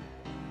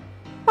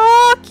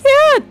 Oh,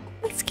 cute!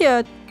 That's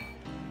cute.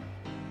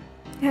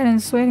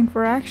 Helen's waiting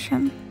for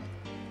action.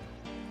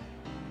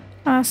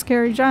 Ah,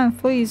 scary giant,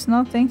 please.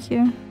 No, thank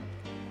you.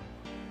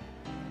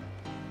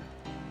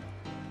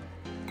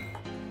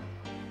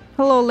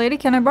 Hello, lady.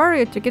 Can I borrow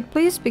your ticket,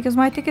 please? Because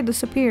my ticket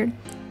disappeared.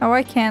 Oh,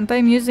 I can't.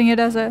 I'm using it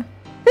as a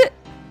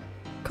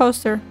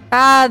coaster.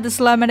 Ah, this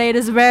lemonade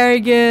is very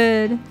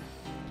good.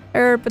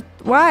 But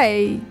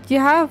why? Do you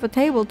have a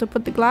table to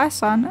put the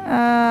glass on?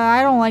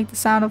 I don't like the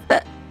sound of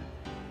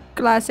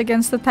glass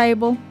against the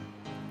table.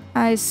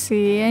 I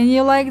see. And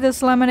you like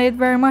this lemonade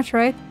very much,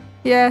 right?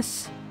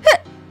 Yes.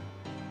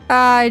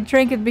 I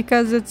drink it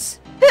because it's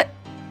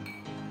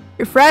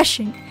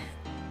refreshing.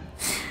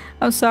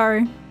 I'm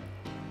sorry.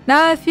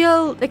 Now if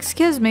you'll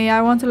excuse me,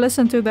 I want to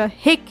listen to the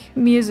hick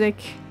music.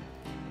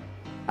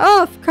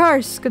 Oh, of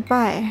course.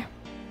 Goodbye.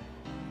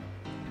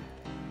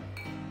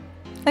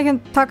 I can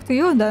talk to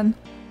you then.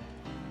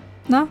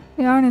 No?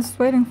 Yarn is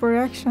waiting for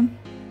reaction.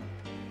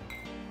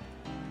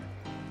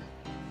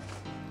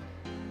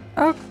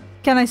 Oh,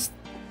 can I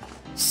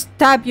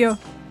stab you?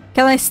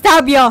 Can I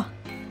stab you?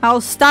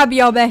 I'll stab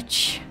you,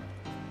 bitch.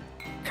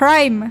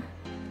 Crime.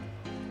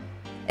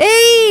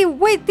 Hey,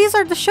 wait, these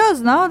are the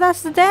shows, no?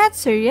 That's the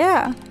dancer,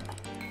 yeah.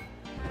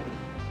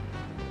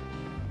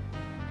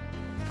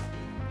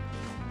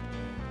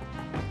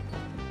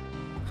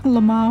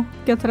 Lamau,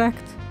 get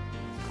wrecked.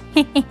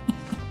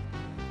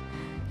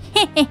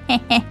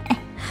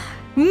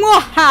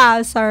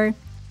 Mwaha! Sorry.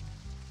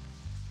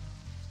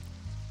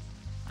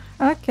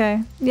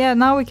 Okay. Yeah,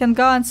 now we can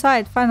go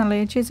inside,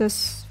 finally.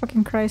 Jesus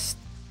fucking Christ.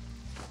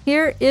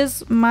 Here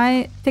is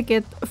my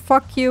ticket.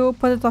 Fuck you,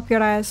 put it up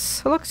your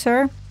ass. Look,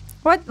 sir.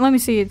 What? Let me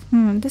see it.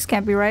 This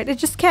can't be right. It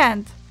just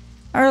can't.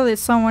 I let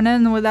someone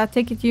in with that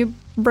ticket. You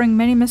bring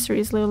many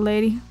mysteries, little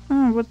lady.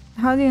 But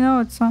how do you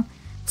know it's on?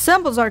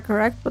 Symbols are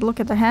correct, but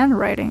look at the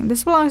handwriting.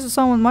 This belongs to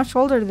someone much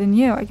older than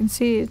you. I can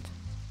see it.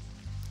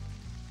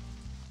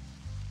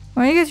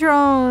 When you get your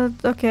own...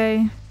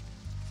 Okay.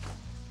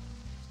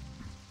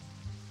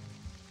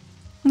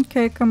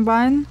 Okay,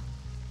 combine.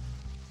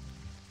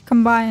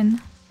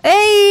 Combine.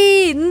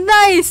 Hey!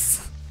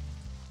 Nice!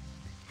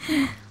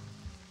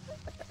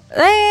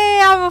 Hey,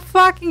 I'm a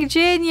fucking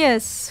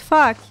genius!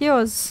 Fuck,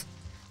 yours.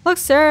 Look,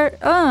 sir.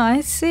 Oh,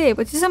 I see.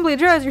 But you simply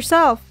drew it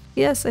yourself.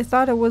 Yes, I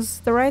thought it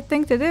was the right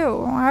thing to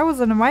do. I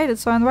wasn't invited,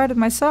 so I invited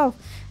myself.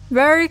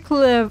 Very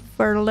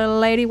clever, little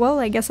lady. Well,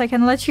 I guess I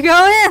can let you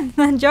go in.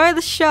 Enjoy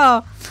the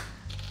show.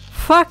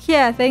 Fuck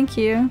yeah, thank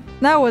you.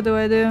 Now what do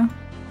I do?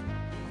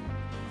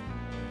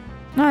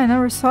 Oh, I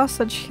never saw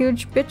such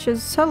huge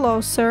bitches.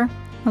 Hello, sir.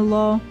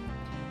 Hello.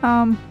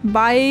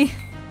 Bye.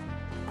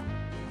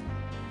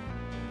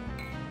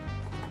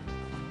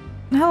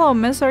 Hello,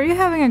 miss. Are you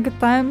having a good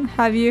time?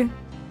 Have you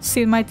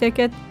seen my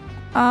ticket?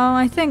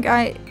 I think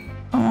I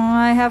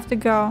have to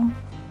go.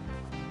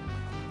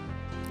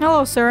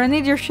 Hello, sir. I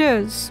need your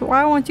shoes.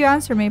 Why won't you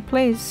answer me,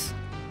 please?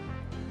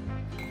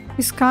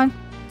 He's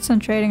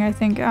concentrating, I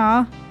think.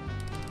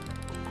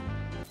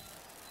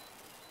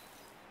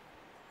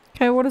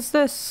 Okay, what is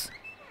this?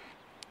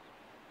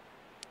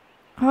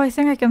 Oh, I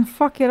think I can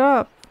fuck it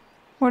up.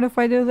 What if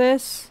I do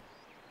this?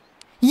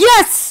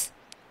 Yes!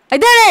 I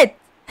did it!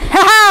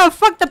 Haha!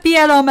 Fuck the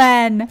piano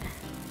man!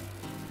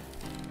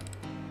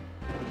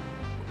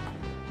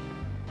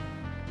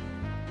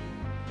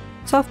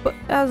 Soft, but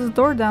there's a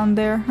door down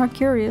there. How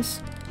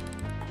curious.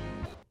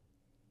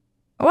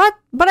 What?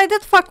 But I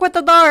did fuck with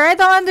the door. I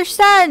don't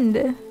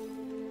understand.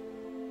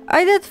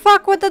 I did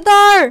fuck with the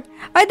door.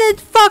 I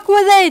did fuck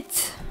with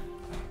it.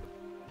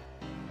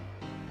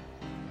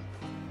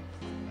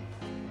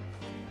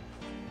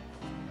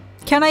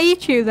 Can I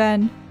eat you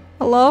then?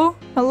 Hello?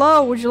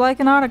 Hello, would you like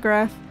an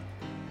autograph?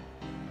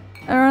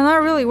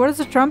 Not really. What is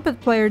the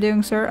trumpet player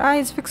doing, sir? Ah,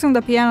 he's fixing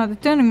the piano. The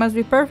tuning must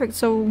be perfect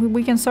so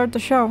we can start the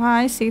show. Ah,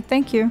 I see.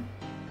 Thank you.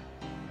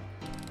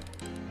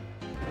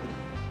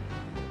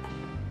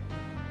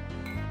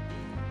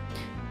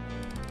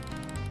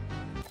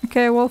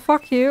 Okay, well,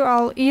 fuck you.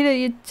 I'll eat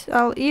it.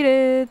 I'll eat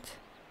it.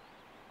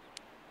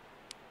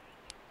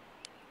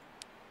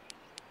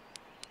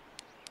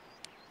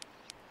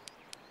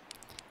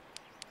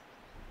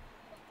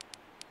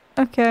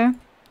 Okay.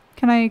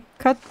 Can I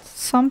cut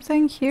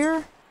something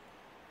here?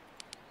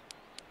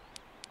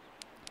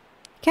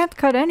 Can't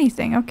cut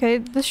anything. Okay,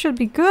 this should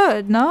be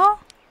good, no?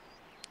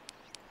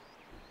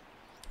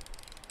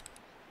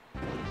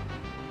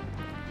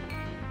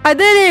 I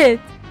did it!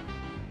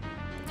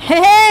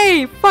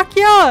 Hey! Fuck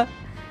yeah!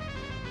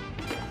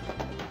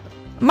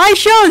 My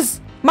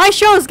shoes! My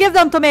shoes! Give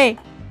them to me!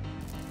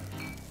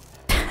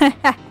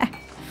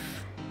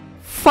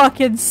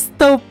 Fucking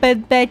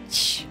stupid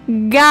bitch.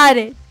 Got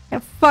it. I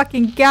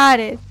fucking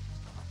got it.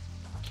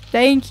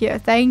 Thank you.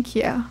 Thank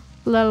you.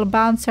 Little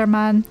bouncer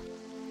man.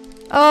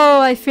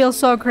 Oh, I feel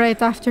so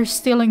great after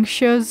stealing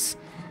shoes.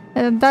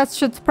 That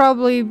should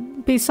probably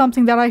be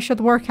something that I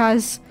should work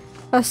as.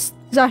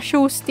 A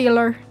shoe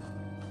stealer.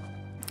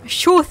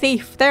 Shoe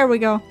thief. There we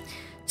go.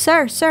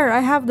 Sir, I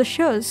have the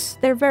shoes.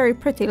 They're very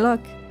pretty,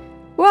 look.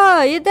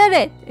 Whoa, you did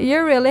it!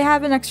 You really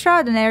have an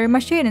extraordinary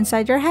machine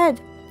inside your head.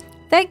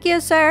 Thank you,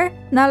 sir.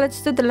 Now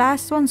let's do the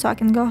last one so I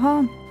can go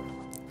home.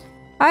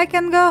 I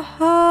can go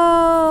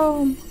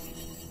home!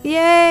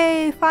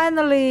 Yay!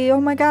 Finally!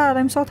 Oh my god,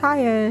 I'm so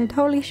tired.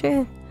 Holy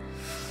shit.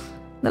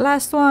 The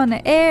last one,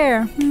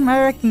 air. I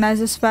recognize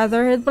this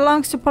feather. It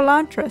belongs to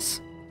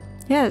Polantris.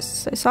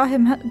 Yes, I saw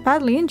him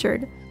badly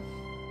injured.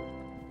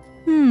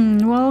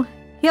 Well,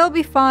 he'll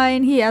be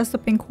fine. He has the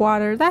pink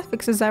water. That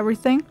fixes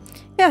everything.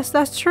 Yes,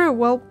 that's true.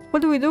 Well,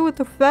 what do we do with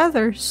the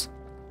feathers?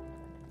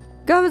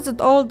 Go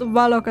visit old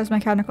Valoka's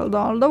mechanical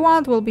doll. The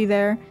wand will be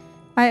there.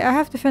 I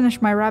have to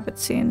finish my rabbit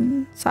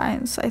scene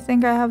science. I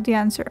think I have the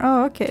answer.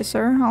 Oh, okay,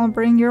 sir. I'll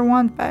bring your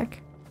wand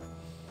back.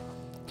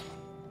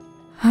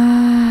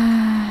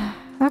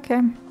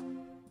 Okay.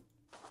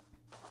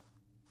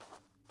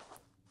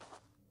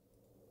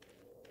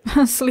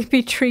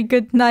 Sleepy tree,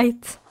 good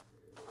night.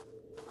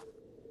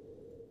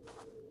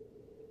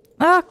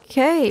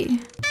 Okay.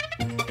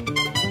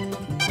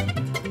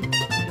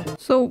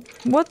 So,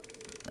 what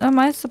am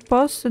I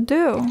supposed to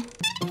do?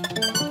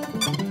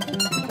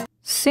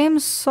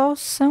 Seems so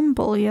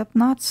simple, yet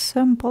not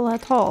simple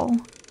at all.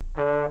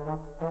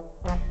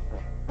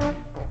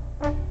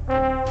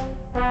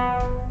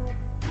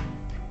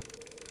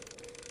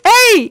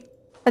 Hey!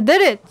 I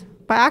did it!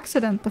 By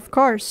accident, of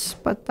course,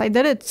 but I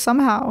did it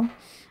somehow.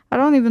 I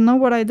don't even know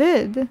what I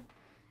did.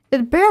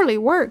 It barely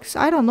works.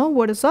 I don't know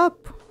what is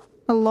up.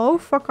 Hello?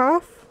 Fuck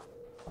off.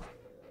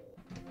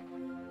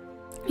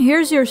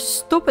 Here's your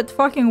stupid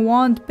fucking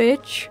wand,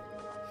 bitch.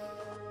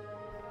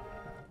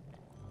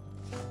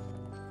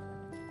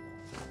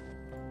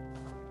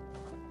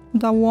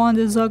 The wand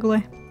is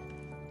ugly.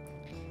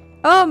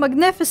 Oh,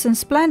 magnificent,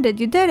 splendid,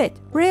 you did it.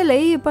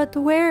 Really? But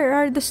where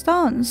are the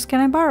stones?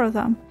 Can I borrow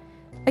them?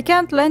 I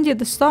can't lend you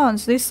the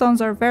stones. These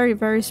stones are very,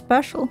 very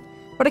special.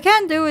 What I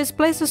can do is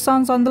place the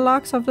stones on the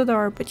locks of the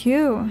door, but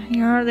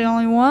you're the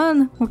only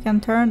one who can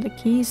turn the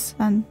keys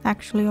and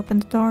actually open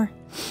the door.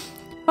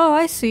 Oh,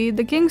 I see.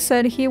 The king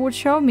said he would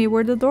show me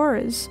where the door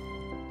is.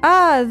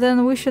 Ah,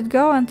 then we should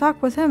go and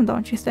talk with him,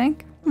 don't you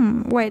think?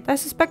 Wait, I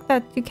suspect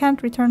that you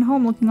can't return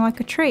home looking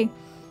like a tree.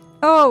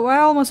 Oh, I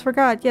almost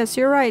forgot. Yes,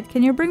 you're right.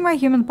 Can you bring my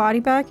human body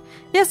back?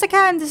 Yes, I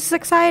can. This is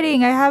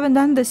exciting. I haven't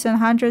done this in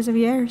hundreds of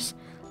years.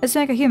 Let's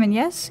make a human,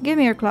 yes? Give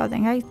me your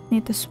clothing. I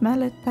need to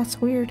smell it. That's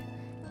weird.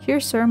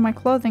 Here, sir, my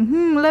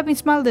clothing. Let me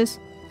smell this.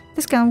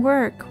 This can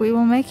work. We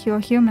will make you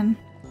a human.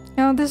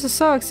 Oh, this is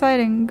so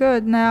exciting.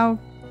 Good. Now,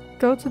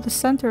 go to the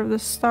center of the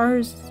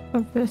stars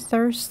of the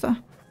thirst. Oh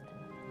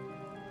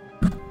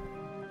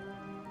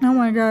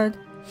my god.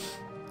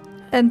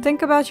 And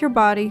think about your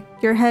body,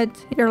 your head,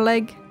 your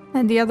leg,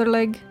 and the other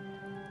leg,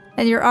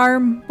 and your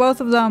arm, both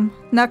of them.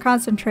 Now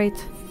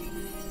concentrate.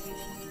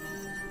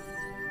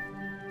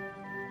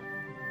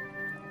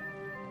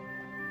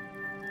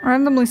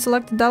 Randomly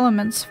selected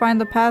elements.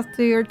 Find the path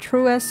to your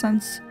true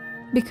essence.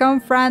 Become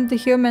Fran the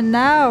human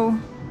now.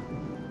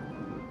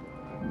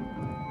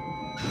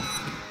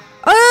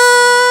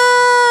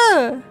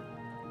 Ah!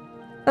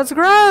 That's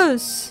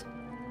gross.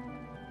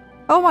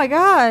 Oh my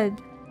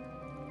god.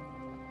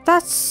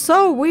 That's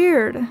so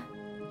weird.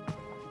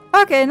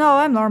 Okay, no,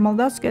 I'm normal.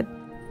 That's good.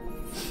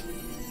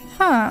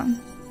 Huh.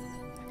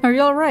 Are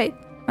you alright?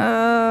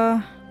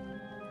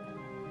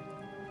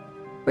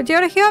 But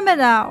you're a human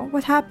now!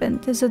 What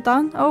happened? Is it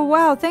done? Oh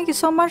wow, thank you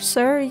so much,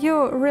 sir.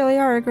 You really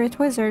are a great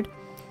wizard.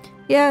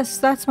 Yes,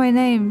 that's my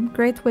name.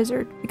 Great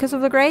wizard. Because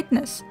of the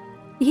greatness.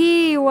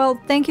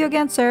 Well, thank you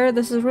again, sir.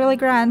 This is really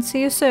grand.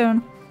 See you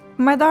soon.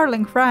 My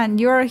darling Fran,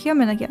 you are a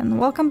human again.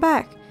 Welcome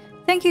back.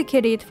 Thank you,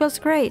 kitty. It feels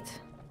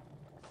great.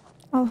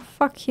 Oh,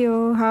 fuck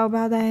you. How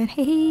about that?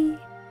 Hehe.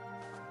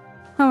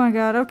 Oh my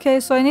god. Okay,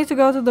 so I need to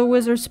go to the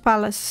wizard's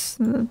palace.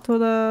 To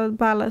the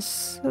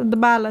palace. The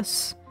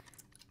palace.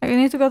 I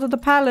need to go to the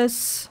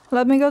palace.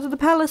 Let me go to the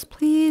palace,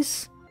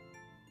 please.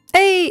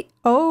 Hey!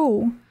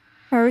 Oh.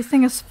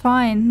 Everything is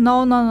fine.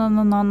 No, no, no,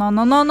 no, no, no,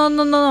 no, no, no,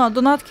 no, no, no.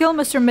 Do not kill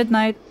Mr.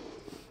 Midnight.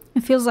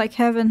 It feels like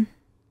heaven.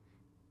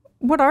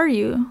 What are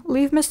you?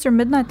 Leave Mr.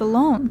 Midnight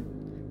alone.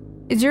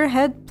 Is your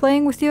head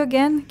playing with you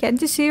again? Can't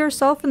you see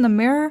yourself in the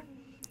mirror?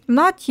 I'm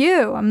not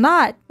you. I'm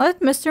not. Let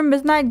Mr.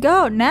 Midnight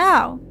go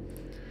now.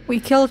 We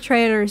kill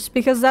traitors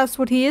because that's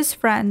what he is,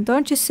 friend.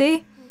 Don't you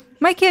see?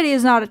 My kitty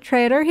is not a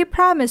traitor. He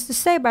promised to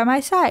stay by my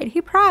side.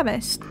 He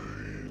promised.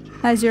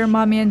 As your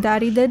mommy and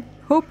daddy did.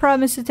 Who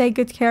promised to take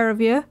good care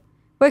of you?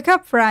 Wake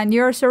up, Fran.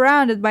 You are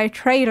surrounded by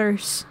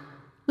traitors.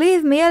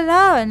 Leave me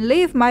alone.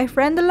 Leave my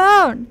friend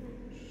alone.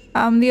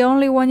 I'm the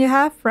only one you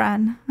have,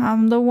 Fran.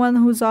 I'm the one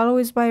who's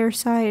always by your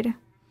side.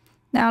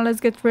 Now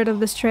let's get rid of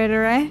this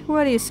traitor, eh?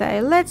 What do you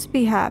say? Let's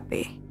be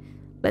happy.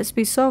 Let's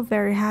be so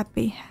very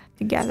happy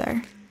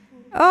together.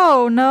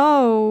 Oh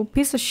no!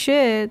 Piece of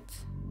shit.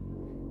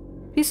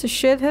 Piece of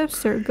shit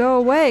hipster. Go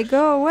away,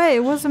 go away.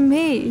 It wasn't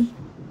me.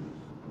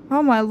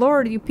 Oh my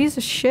lord, you piece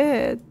of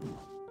shit.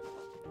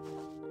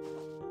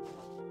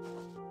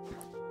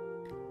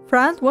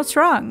 Fran, what's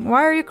wrong?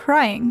 Why are you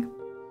crying?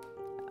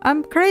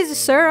 I'm crazy,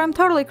 sir. I'm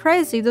totally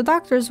crazy. The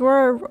doctors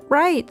were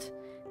right.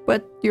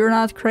 But you're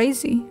not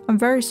crazy. I'm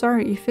very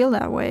sorry you feel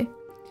that way.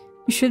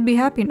 You should be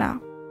happy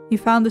now. You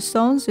found the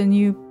stones and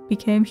you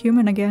became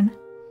human again.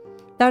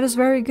 That is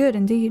very good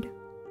indeed.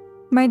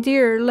 My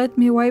dear, let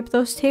me wipe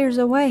those tears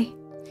away.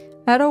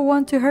 I don't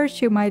want to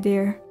hurt you, my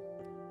dear.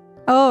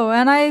 Oh,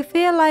 and I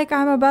feel like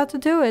I'm about to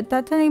do it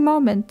at any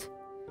moment.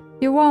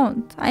 You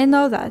won't. I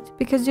know that,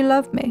 because you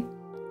love me.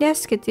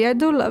 Yes, Kitty, I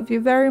do love you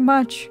very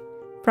much.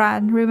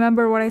 Fran,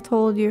 remember what I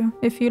told you.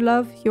 If you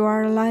love, you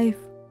are alive.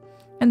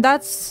 And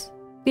that's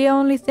the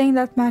only thing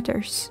that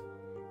matters.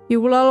 You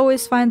will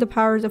always find the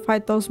power to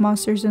fight those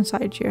monsters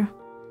inside you.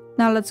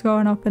 Now let's go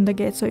and open the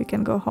gate so you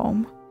can go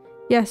home.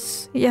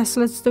 Yes,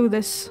 let's do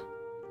this.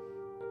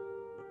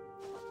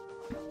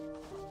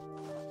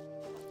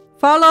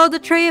 Follow the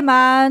tree,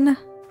 man!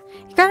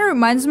 It kind of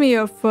reminds me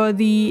of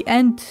the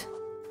end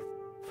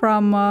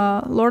from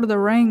Lord of the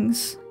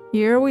Rings.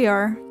 Here we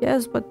are.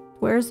 Yes, but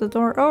where's the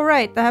door? Oh,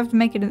 right, I have to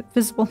make it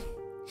visible.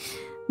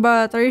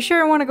 But are you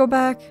sure you want to go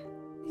back?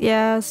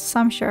 Yes,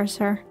 I'm sure,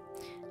 sir.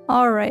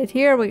 Alright,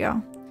 here we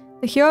go.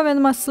 The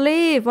human must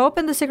leave.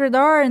 Open the secret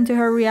door into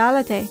her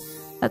reality.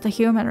 Let the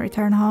human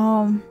return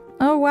home.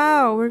 Oh,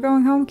 wow, we're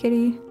going home,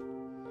 kitty.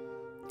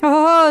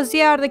 Oh,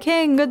 Ziar the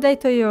king, good day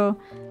to you.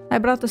 I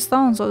brought the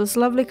stone so this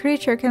lovely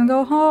creature can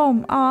go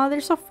home. Aw,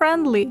 they're so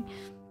friendly.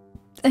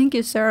 Thank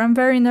you, sir. I'm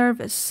very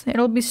nervous.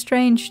 It'll be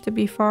strange to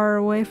be far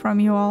away from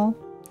you all.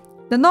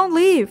 Then don't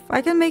leave.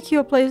 I can make you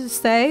a place to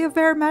stay, a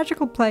very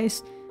magical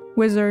place.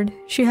 Wizard,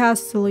 she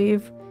has to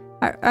leave.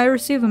 I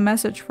received a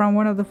message from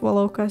one of the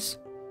Volokas,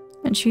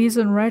 and she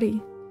isn't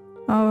ready.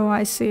 Oh,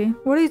 I see.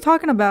 What are you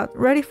talking about?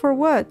 Ready for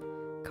what?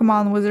 Come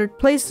on, wizard.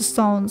 Place the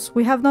stones.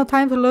 We have no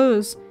time to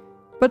lose.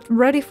 But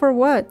ready for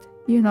what?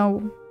 You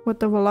know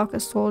what the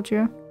Volokas told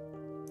you.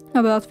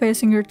 About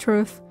facing your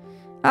truth.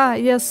 Ah,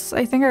 yes,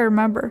 I think I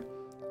remember.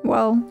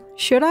 Well,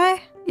 should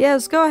I?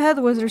 Yes, go ahead,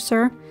 wizard,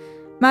 sir.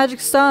 Magic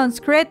stones.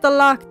 Create the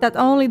lock that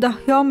only the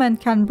human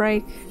can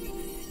break.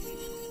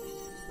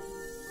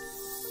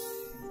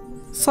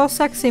 So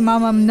sexy,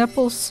 mama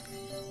nipples.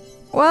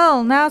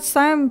 Well, now it's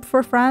time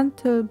for Fran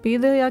to be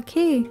the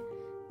key.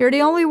 You're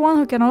the only one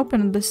who can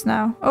open this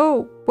now.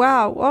 Oh,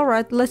 wow.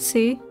 Alright, let's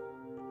see.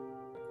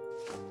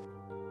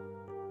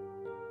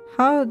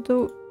 How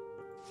do...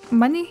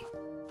 Money?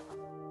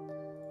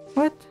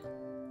 What?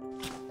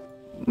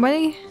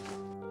 Money?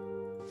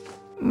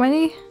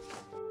 Money?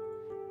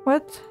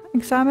 What?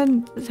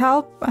 Examine...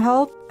 Help,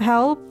 help,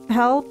 help,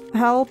 help,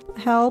 help,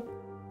 help.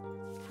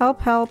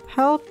 Help, help,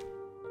 help.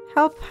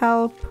 Help,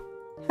 help.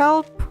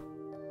 Help.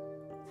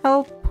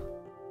 Help.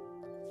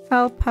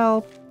 Help,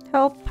 help.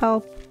 Help,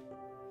 help.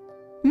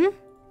 Hmm?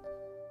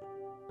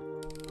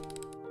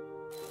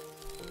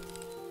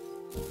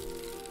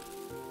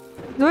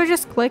 Do I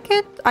just click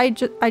it? I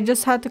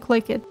just had to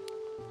click it.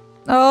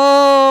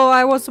 Oh,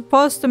 I was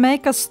supposed to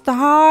make a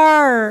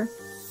star.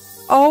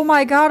 Oh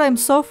my god, I'm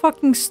so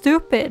fucking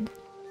stupid.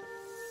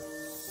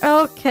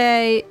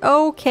 Okay,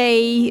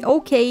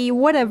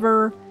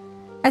 whatever.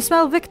 I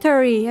smell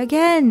victory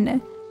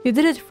again. You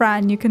did it,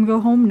 Fran. You can go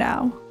home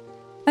now.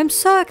 I'm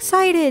so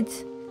excited.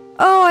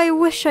 Oh, I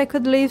wish I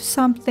could leave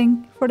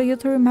something for you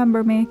to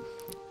remember me.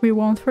 We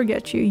won't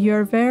forget you.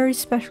 You're a very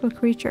special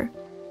creature.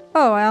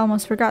 Oh, I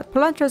almost forgot.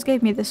 Palantras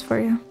gave me this for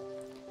you.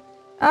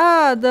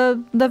 Ah,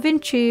 the Da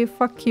Vinci,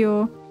 fuck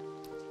you.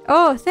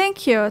 Oh,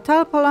 thank you.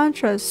 Tell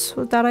Palantras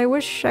that I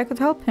wish I could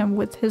help him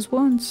with his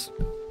wounds.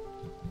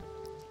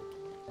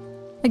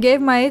 I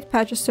gave my 8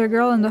 patches to a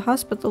girl in the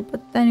hospital,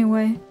 but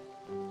anyway.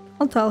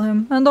 I'll tell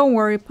him. And don't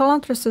worry,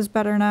 Palantras is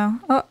better now.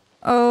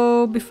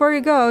 Oh, before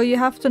you go, you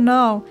have to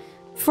know.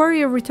 Before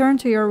you return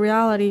to your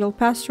reality, you'll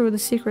pass through the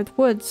secret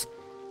woods.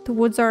 The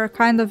woods are a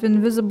kind of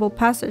invisible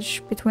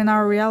passage between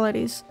our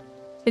realities.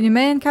 And you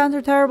may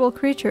encounter terrible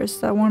creatures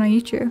that want to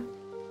eat you.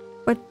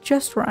 But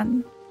just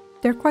run.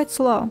 They're quite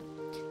slow.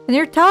 And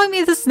you're telling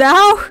me this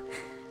now?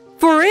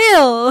 For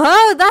real?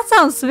 Oh, that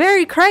sounds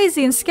very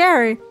crazy and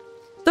scary.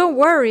 Don't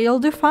worry, you'll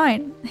do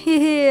fine.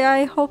 Hehe,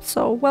 I hope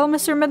so. Well,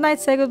 Mr. Midnight,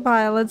 say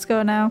goodbye. Let's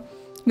go now.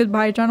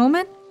 Goodbye,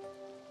 gentlemen.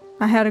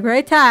 I had a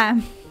great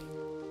time.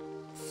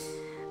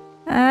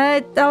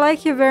 I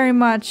like you very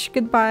much.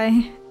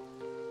 Goodbye.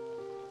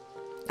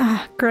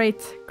 Ah,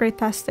 great.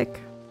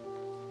 Great-tastic.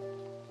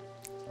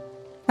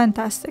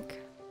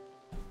 Fantastic.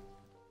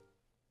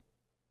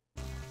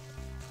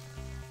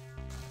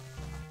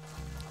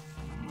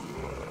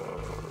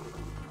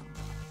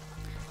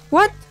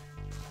 What?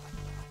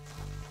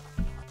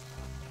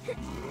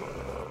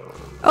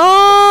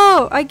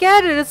 Oh, I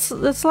get it.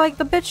 It's like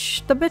the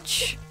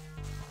bitch.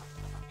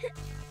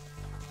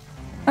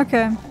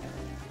 Okay.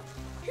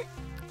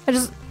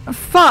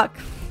 Fuck.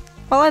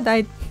 Well, I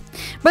died.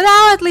 But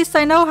now at least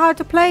I know how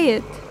to play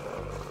it.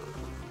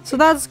 So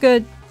that's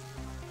good.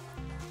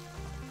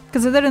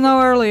 Because I didn't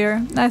know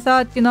earlier. I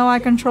thought, you know, I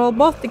control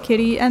both the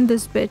kitty and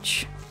this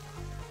bitch.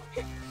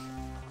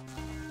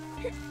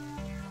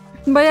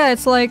 But yeah,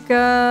 it's like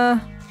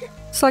the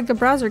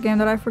browser game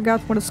that I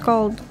forgot what it's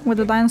called with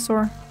the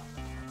dinosaur.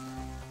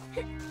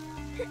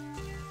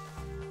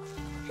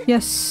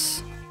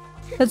 Yes.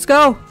 Let's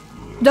go.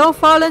 Don't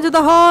fall into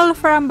the hole,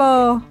 Fran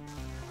Bow.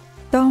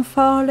 Don't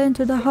fall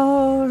into the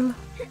hole.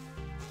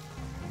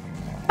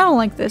 I don't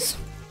like this.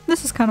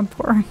 This is kind of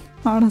boring,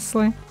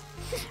 honestly.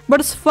 But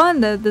it's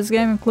fun that this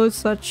game includes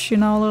such, you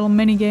know, little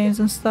mini games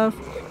and stuff.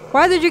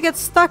 Why did you get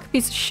stuck,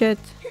 piece of shit?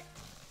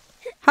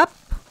 Up,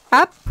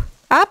 up,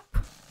 up.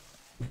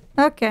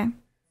 Okay.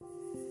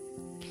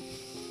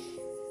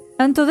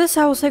 And to this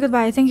I will say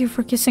goodbye. Thank you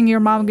for kissing your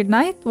mom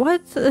goodnight.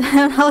 What?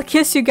 And I'll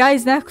kiss you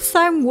guys next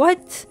time?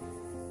 What?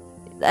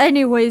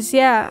 Anyways,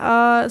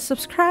 yeah,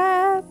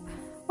 subscribe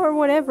or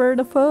whatever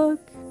the fuck.